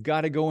job, but you've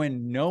got to go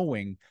in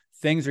knowing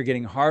things are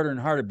getting harder and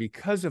harder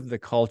because of the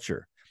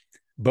culture.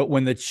 But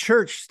when the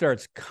church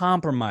starts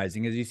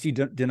compromising, as you see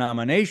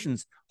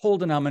whole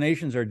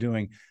denominations are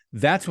doing,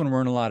 that's when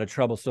we're in a lot of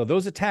trouble. So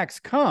those attacks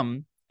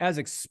come as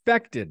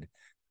expected,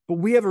 but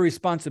we have a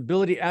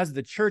responsibility as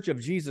the church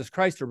of Jesus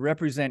Christ to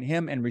represent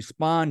him and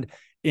respond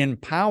in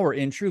power,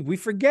 in truth. We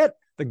forget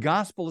the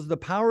gospel is the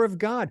power of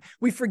God.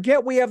 We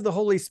forget we have the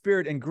Holy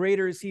Spirit, and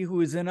greater is he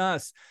who is in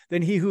us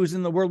than he who is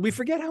in the world. We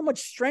forget how much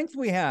strength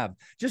we have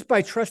just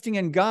by trusting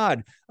in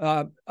God.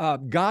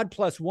 God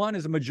plus one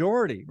is a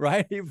majority,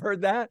 right? You've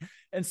heard that.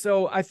 And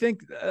so I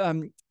think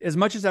as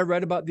much as I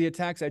read about the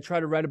attacks, I try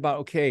to write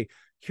about, okay,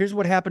 here's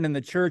what happened in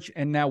the church,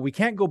 and now we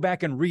can't go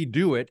back and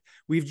redo it.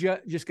 We've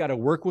just got to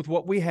work with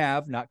what we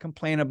have, not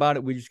complain about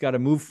it. We just got to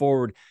move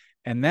forward.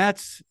 And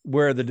that's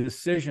where the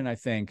decision, I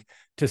think,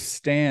 to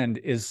stand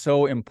is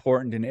so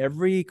important in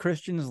every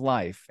Christian's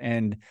life.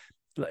 And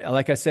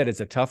like I said, it's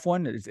a tough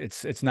one.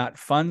 It's not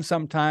fun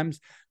sometimes,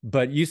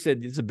 but you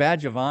said it's a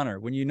badge of honor.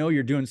 When you know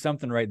you're doing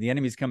something right, the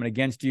enemy's coming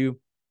against you.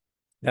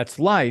 That's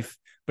life,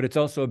 but it's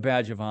also a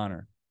badge of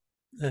honor.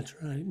 That's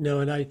right.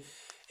 No, and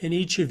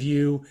each of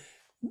you,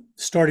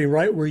 starting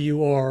right where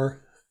you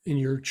are in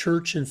your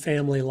church and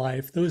family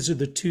life, those are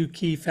the two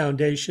key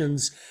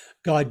foundations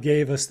God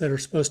gave us that are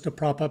supposed to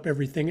prop up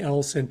everything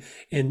else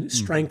and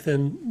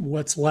strengthen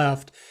what's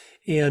left.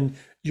 And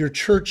your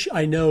church,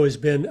 I know, has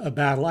been a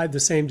battle. I have the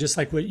same, just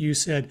like what you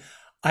said.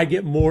 I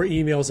get more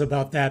emails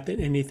about that than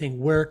anything.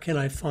 Where can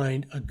I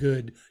find a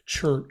good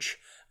church?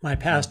 My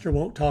pastor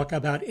won't talk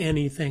about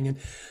anything. And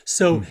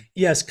so,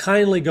 yes,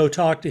 kindly go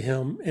talk to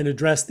him and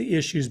address the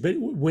issues. But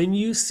when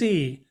you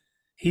see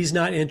he's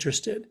not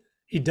interested,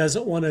 he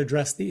doesn't want to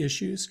address the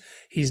issues,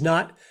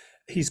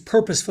 he's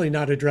purposefully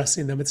not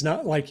addressing them. It's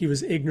not like he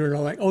was ignorant or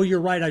like, oh, you're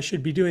right, I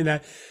should be doing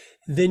that.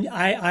 then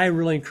I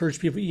really encourage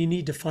people, you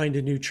need to find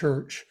a new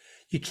church.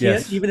 You can't,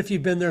 Yes. even if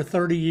you've been there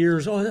 30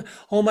 years,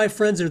 all my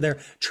friends are there.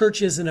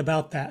 Church isn't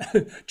about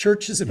that.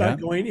 Church is Yeah.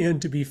 about going in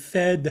to be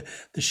fed.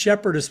 The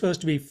shepherd is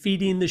supposed to be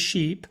feeding the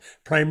sheep,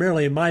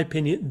 primarily, in my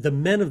opinion, the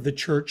men of the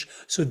church.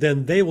 So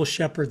then they will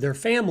shepherd their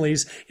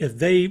families if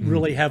they Mm.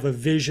 really have a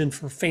vision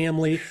for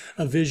family,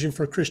 a vision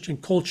for Christian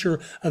culture,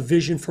 a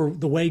vision for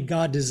the way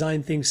God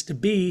designed things to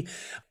be.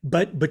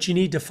 But you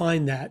need to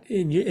find that,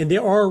 and they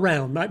are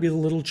around. Might be the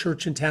little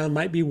church in town,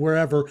 might be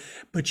wherever,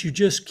 but you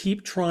just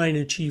keep trying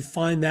until you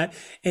find that.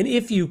 And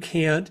if you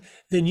can't,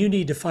 then you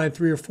need to find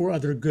three or four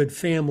other good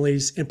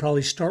families and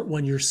probably start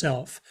one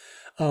yourself.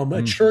 A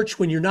Mm. church,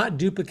 when you're not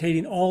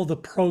duplicating all the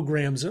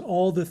programs and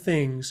all the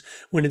things,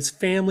 when it's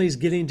families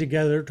getting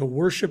together to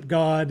worship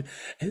God,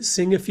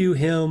 sing a few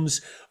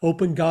hymns,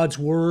 open God's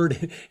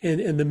word,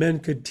 and the men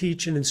could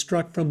teach and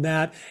instruct from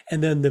that,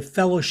 and then the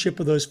fellowship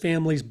of those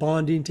families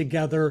bonding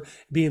together,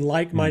 being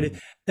like-minded, Mm.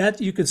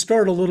 that you can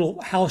start a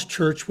little house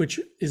church, which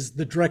is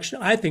the direction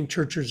I think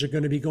churches are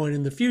going to be going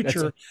in the That's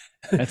future.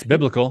 that's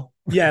biblical.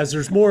 Yeah, as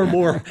there's more and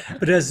more,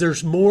 but as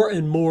there's more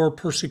and more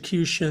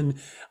persecution,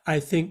 I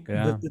think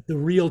Yeah. the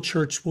real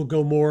church will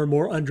go more and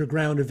more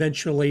underground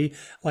eventually,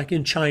 like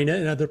in China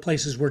and other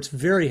places where it's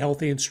very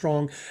healthy and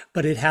strong,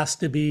 but it has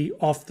to be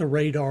off the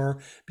radar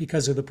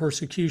because of the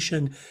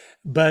persecution.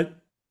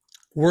 But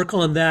work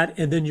on that,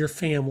 and then your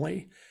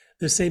family.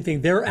 The same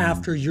thing. They're Mm.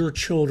 after your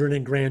children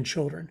and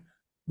grandchildren,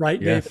 right,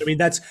 David? I Yes. mean,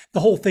 that's the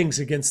whole thing's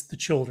against the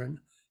children.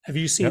 Have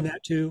you seen Yep.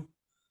 that too?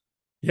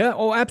 Yeah.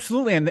 Oh,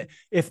 absolutely.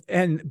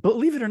 And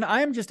believe it or not,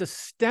 I am just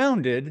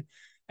astounded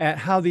at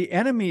how the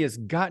enemy has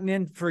gotten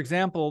in. For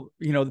example,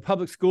 the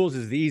public schools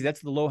is the easy,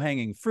 that's the low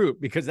hanging fruit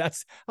because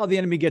that's how the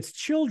enemy gets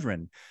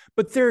children.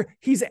 But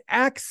he's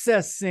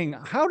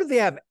accessing. How do they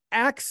have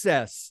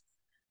access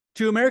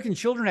to American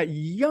children at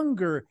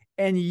younger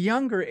and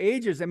younger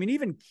ages? I mean,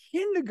 even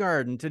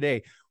kindergarten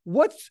today.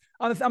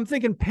 I'm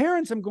thinking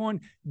parents, I'm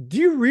going, do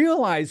you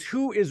realize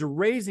who is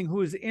raising,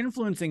 who is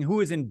influencing, who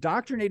is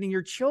indoctrinating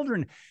your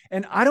children?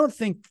 And I don't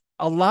think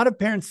a lot of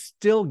parents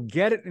still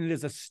get it. And it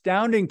is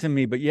astounding to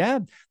me. But yeah,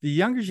 the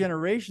younger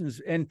generations.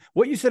 And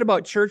what you said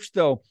about church,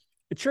 though,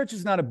 the church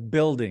is not a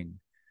building.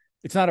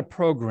 It's not a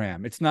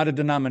program. It's not a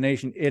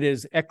denomination. It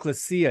is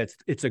ecclesia.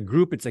 It's a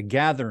group. It's a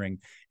gathering.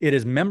 It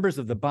is members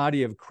of the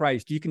body of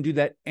Christ. You can do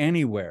that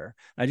anywhere.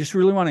 I just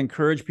really want to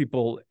encourage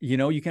people, you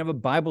can have a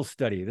Bible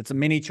study. That's a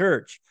mini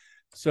church.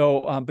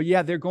 So, but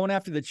yeah, they're going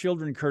after the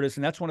children, Curtis,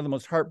 and that's one of the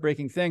most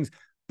heartbreaking things.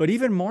 But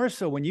even more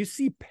so when you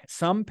see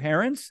some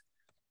parents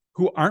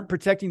who aren't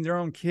protecting their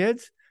own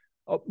kids.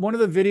 One of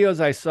the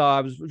videos I saw,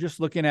 I was just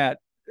looking at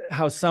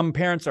how some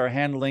parents are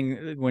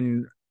handling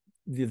when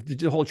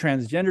the whole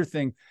transgender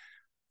thing.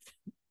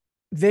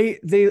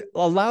 They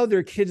allow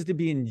their kids to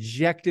be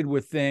injected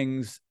with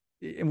things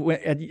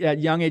at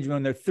young age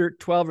when they're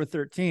 12 or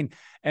 13.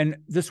 And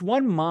this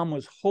one mom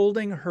was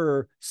holding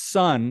her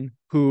son,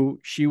 who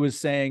she was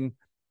saying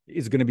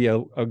is going to be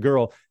a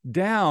girl,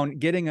 down,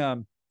 getting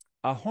a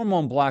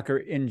hormone blocker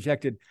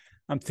injected.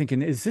 I'm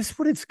thinking, is this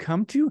what it's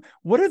come to?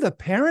 What are the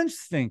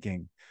parents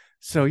thinking?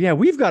 So yeah,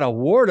 we've got a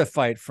war to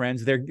fight,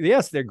 friends.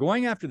 They're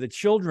going after the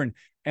children,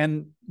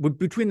 and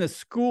between the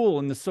school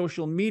and the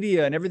social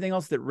media and everything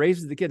else that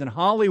raises the kids in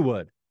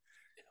Hollywood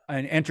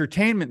and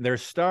entertainment,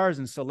 there's stars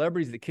and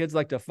celebrities that kids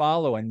like to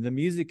follow, and the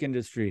music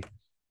industry.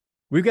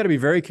 We've got to be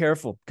very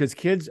careful because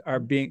kids are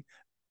being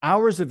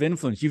hours of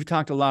influence. You've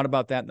talked a lot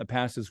about that in the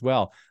past as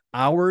well.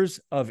 Hours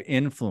of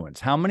influence.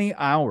 How many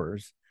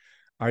hours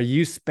are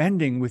you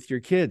spending with your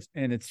kids?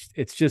 And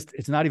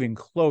it's not even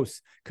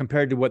close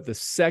compared to what the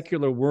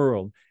secular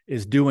world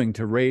is doing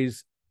to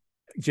raise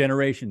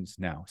generations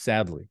now,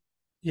 sadly.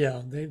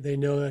 Yeah, they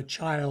know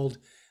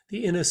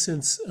the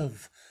innocence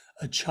of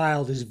a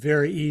child is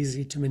very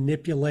easy to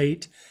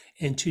manipulate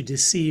and to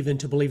deceive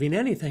into believing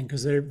anything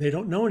because they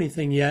don't know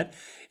anything yet.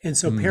 And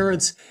so Mm.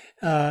 parents,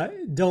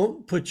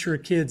 don't put your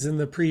kids in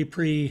the pre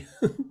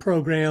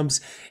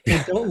programs,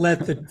 and don't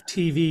let the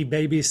TV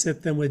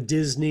babysit them with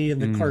Disney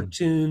and the Mm.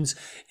 cartoons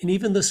and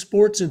even the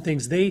sports and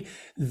things.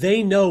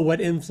 They know what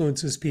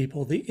influences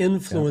people. The Yeah.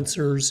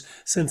 influencers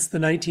since the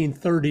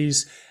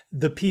 1930s,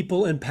 the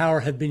people in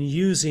power have been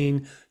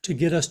using to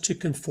get us to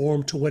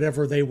conform to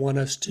whatever they want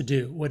us to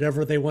do,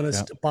 whatever they want us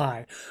Yeah. to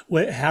buy,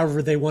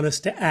 however they want us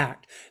to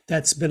act.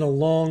 That's been a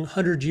long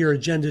 100-year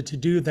agenda to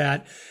do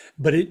that.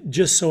 But it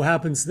just so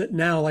happens that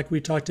now, like we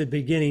talked at the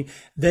beginning,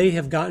 they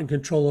have gotten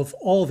control of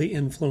all the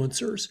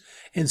influencers.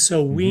 And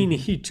so we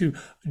Mm-hmm. need to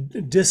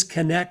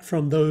disconnect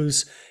from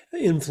those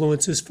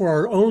influences for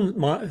our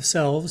own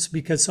selves,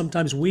 because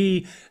sometimes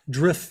we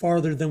drift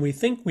farther than we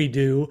think we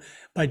do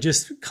by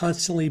just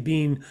constantly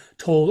being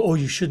told, oh,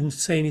 you shouldn't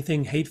say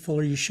anything hateful,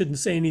 or you shouldn't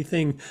say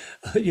anything,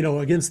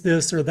 against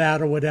this or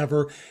that or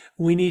whatever.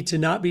 We need to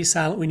not be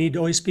silent. We need to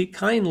always speak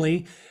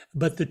kindly,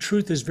 but the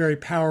truth is very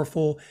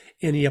powerful.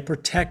 And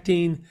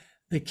protecting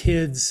the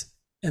kids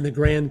and the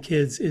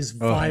grandkids is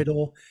Oh,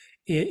 vital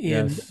in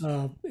yes.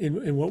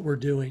 in what we're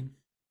doing.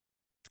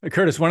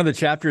 Curtis, one of the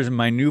chapters in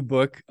my new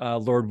book,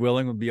 Lord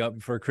willing, will be out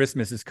before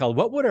Christmas, is called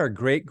 "What Would Our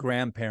Great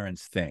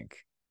Grandparents Think?"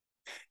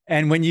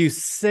 And when you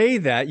say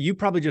that, you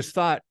probably just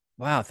thought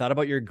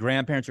about your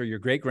grandparents or your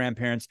great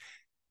grandparents.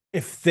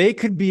 If they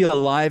could be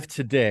alive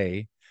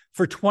today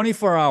for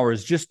 24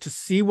 hours just to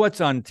see what's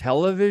on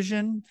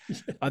television,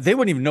 they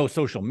wouldn't even know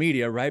social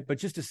media, right? But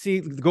just to see,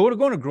 go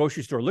in a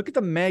grocery store, look at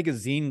the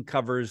magazine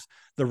covers,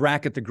 the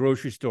rack at the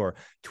grocery store,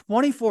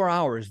 24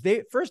 hours.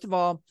 First of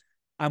all,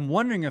 I'm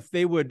wondering if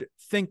they would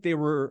think they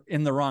were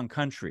in the wrong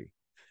country,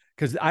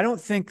 because I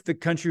don't think the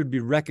country would be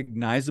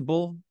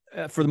recognizable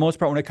for the most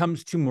part when it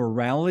comes to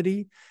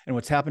morality and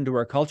what's happened to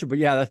our culture. But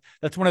yeah,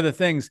 that's one of the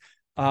things.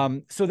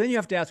 So then you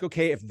have to ask,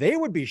 okay, if they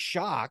would be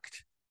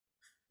shocked,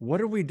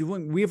 what are we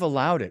doing? We have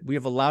allowed it. We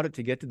have allowed it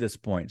to get to this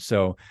point.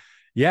 So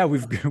yeah,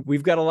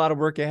 we've got a lot of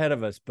work ahead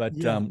of us, but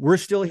we're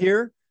still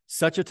here,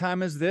 such a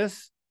time as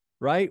this,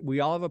 right? We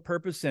all have a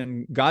purpose,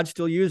 and God's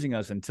still using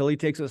us until he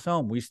takes us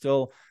home. We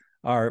still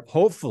are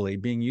hopefully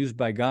being used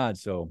by God.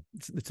 So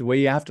it's the way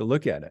you have to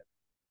look at it.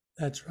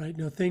 That's right.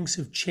 No, things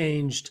have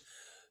changed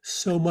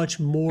so much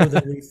more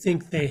than we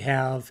think they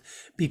have,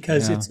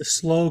 because it's a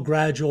slow,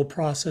 gradual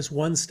process,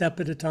 one step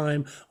at a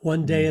time,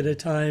 one day at a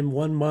time,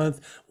 1 month,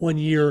 1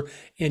 year.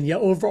 And yet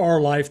over our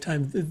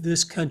lifetime,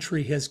 this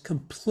country has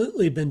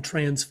completely been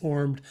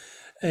transformed.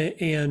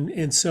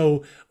 And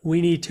so we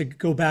need to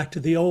go back to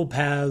the old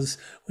paths.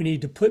 We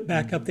need to put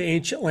back up the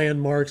ancient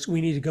landmarks.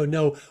 We need to go,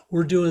 no,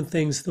 we're doing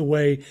things the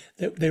way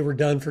that they were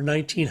done for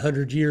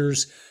 1900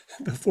 years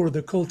before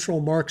the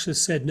cultural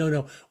Marxists said,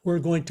 no, we're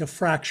going to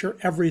fracture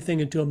everything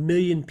into a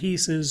million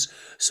pieces.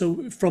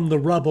 So from the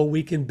rubble,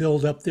 we can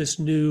build up this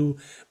new,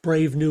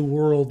 brave new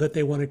world that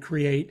they want to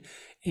create.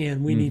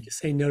 And we need to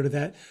say no to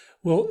that.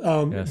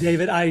 Well,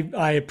 David,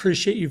 I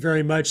appreciate you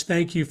very much.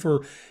 Thank you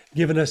for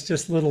giving us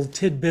just little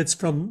tidbits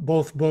from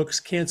both books,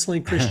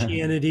 Canceling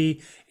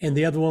Christianity, and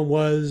the other one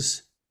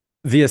was?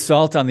 The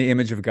Assault on the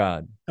Image of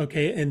God.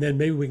 Okay, and then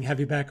maybe we can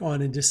have you back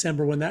on in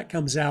December when that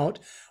comes out,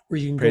 where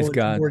you can Praise go into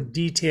God. more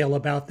detail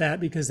about that,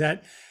 because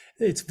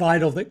it's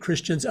vital that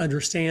Christians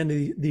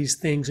understand these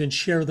things and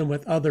share them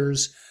with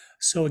others.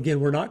 So again,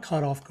 we're not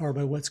caught off guard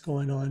by what's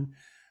going on.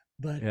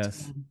 But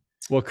yes.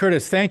 Well,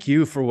 Curtis, thank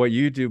you for what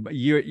you do.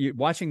 You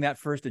watching that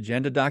first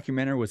agenda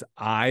documentary was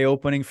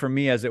eye-opening for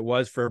me, as it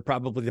was for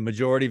probably the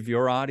majority of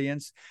your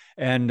audience.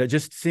 And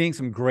just seeing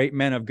some great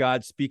men of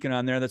God speaking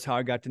on there. That's how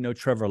I got to know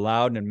Trevor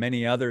Loudon and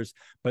many others.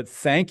 But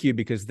thank you,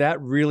 because that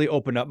really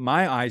opened up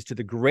my eyes to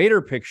the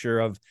greater picture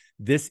of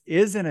this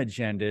is an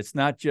agenda. It's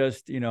not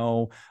just,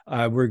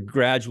 we're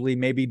gradually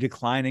maybe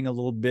declining a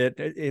little bit.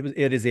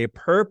 It is a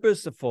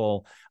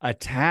purposeful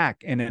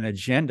attack and an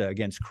agenda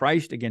against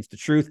Christ, against the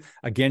truth,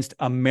 against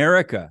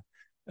America.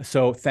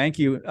 So thank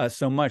you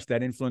so much.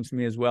 That influenced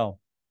me as well.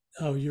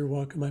 Oh, you're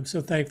welcome. I'm so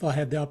thankful I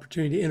had the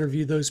opportunity to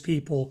interview those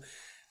people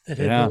that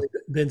had really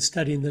been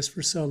studying this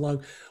for so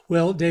long.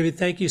 Well, David,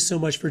 thank you so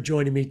much for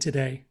joining me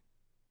today.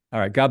 All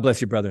right. God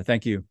bless you, brother.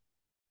 Thank you.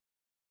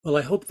 Well,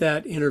 I hope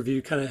that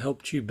interview kind of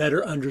helped you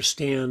better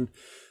understand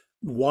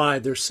why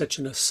there's such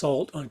an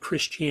assault on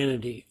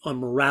Christianity, on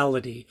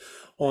morality,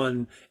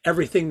 on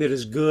everything that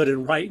is good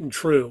and right and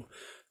true.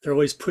 They're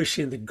always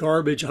pushing the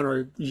garbage on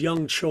our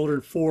young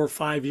children, 4 or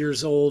 5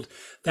 years old.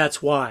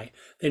 That's why.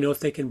 They know if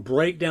they can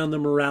break down the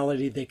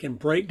morality, they can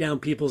break down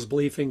people's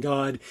belief in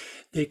God,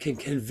 they can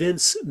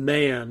convince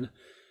man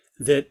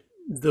that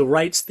the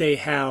rights they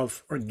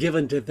have are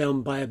given to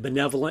them by a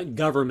benevolent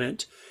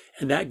government,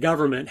 and that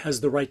government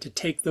has the right to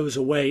take those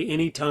away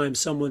anytime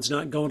someone's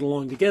not going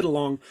along to get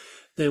along.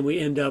 Then we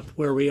end up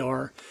where we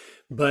are.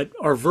 But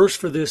our verse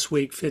for this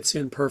week fits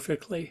in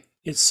perfectly.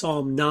 It's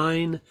Psalm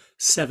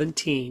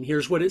 9:17.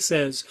 Here's what it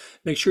says.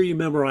 Make sure you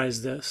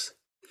memorize this.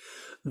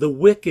 The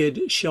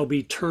wicked shall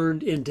be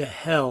turned into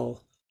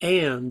hell,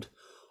 and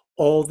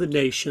all the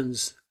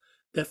nations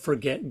that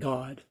forget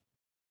God.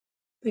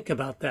 Think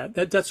about that.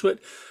 That's what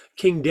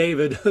King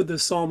David, the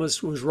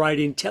psalmist, was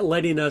writing,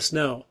 letting us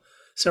know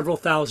several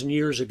thousand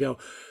years ago.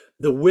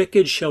 The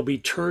wicked shall be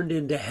turned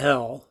into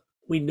hell.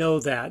 We know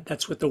that.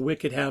 That's what the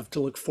wicked have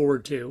to look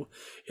forward to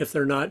if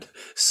they're not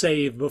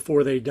saved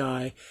before they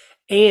die.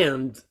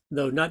 And,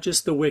 though, not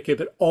just the wicked,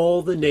 but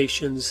all the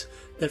nations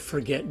that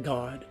forget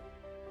God.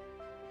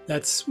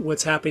 That's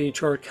what's happening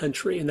to our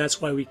country, and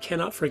that's why we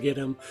cannot forget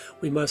him.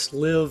 We must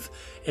live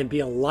and be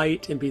a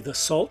light and be the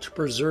salt to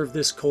preserve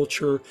this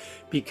culture,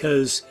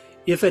 because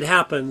if it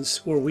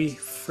happens where we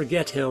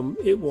forget him,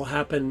 it will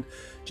happen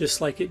just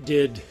like it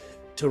did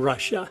to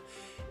Russia,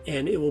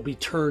 and it will be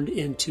turned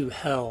into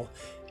hell.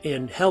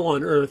 And hell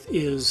on earth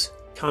is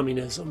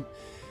communism.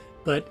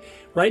 But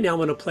right now I'm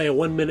going to play a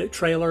 1-minute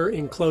trailer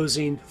in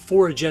closing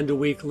for Agenda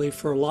Weekly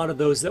for a lot of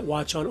those that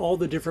watch on all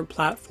the different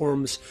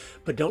platforms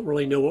but don't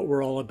really know what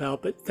we're all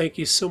about. But thank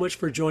you so much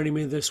for joining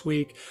me this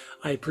week.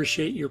 I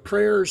appreciate your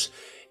prayers.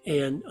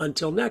 And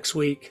until next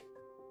week,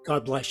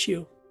 God bless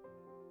you.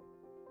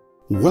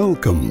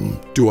 Welcome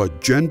to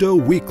Agenda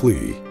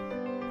Weekly.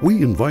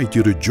 We invite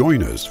you to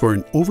join us for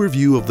an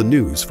overview of the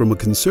news from a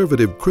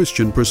conservative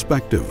Christian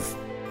perspective.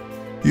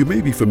 You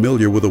may be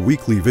familiar with a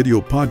weekly video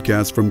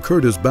podcast from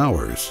Curtis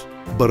Bowers,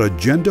 but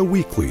Agenda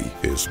Weekly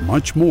is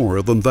much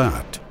more than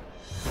that.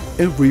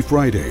 Every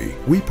Friday,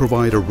 we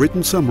provide a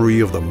written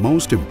summary of the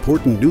most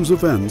important news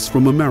events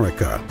from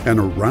America and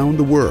around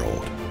the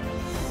world.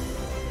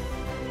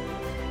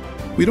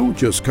 We don't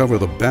just cover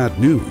the bad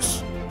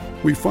news.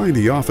 We find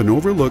the often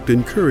overlooked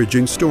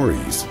encouraging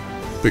stories,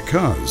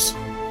 because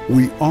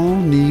we all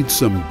need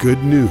some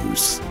good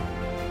news.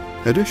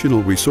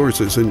 Additional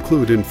resources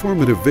include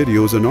informative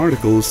videos and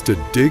articles to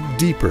dig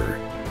deeper,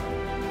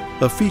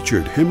 a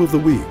featured hymn of the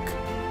week,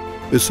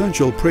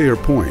 essential prayer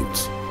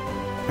points,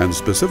 and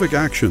specific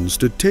actions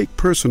to take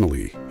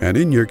personally and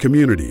in your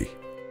community.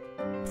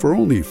 For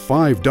only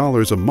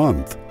 $5 a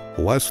month,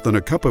 less than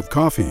a cup of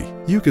coffee,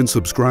 you can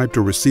subscribe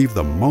to receive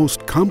the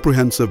most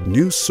comprehensive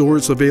news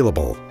source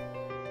available.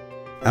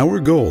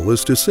 Our goal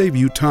is to save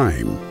you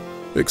time,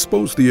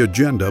 expose the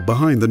agenda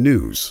behind the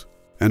news,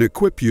 and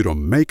equip you to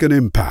make an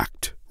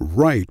impact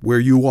right where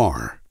you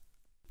are.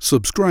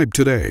 Subscribe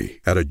today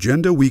at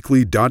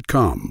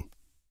agendaweekly.com.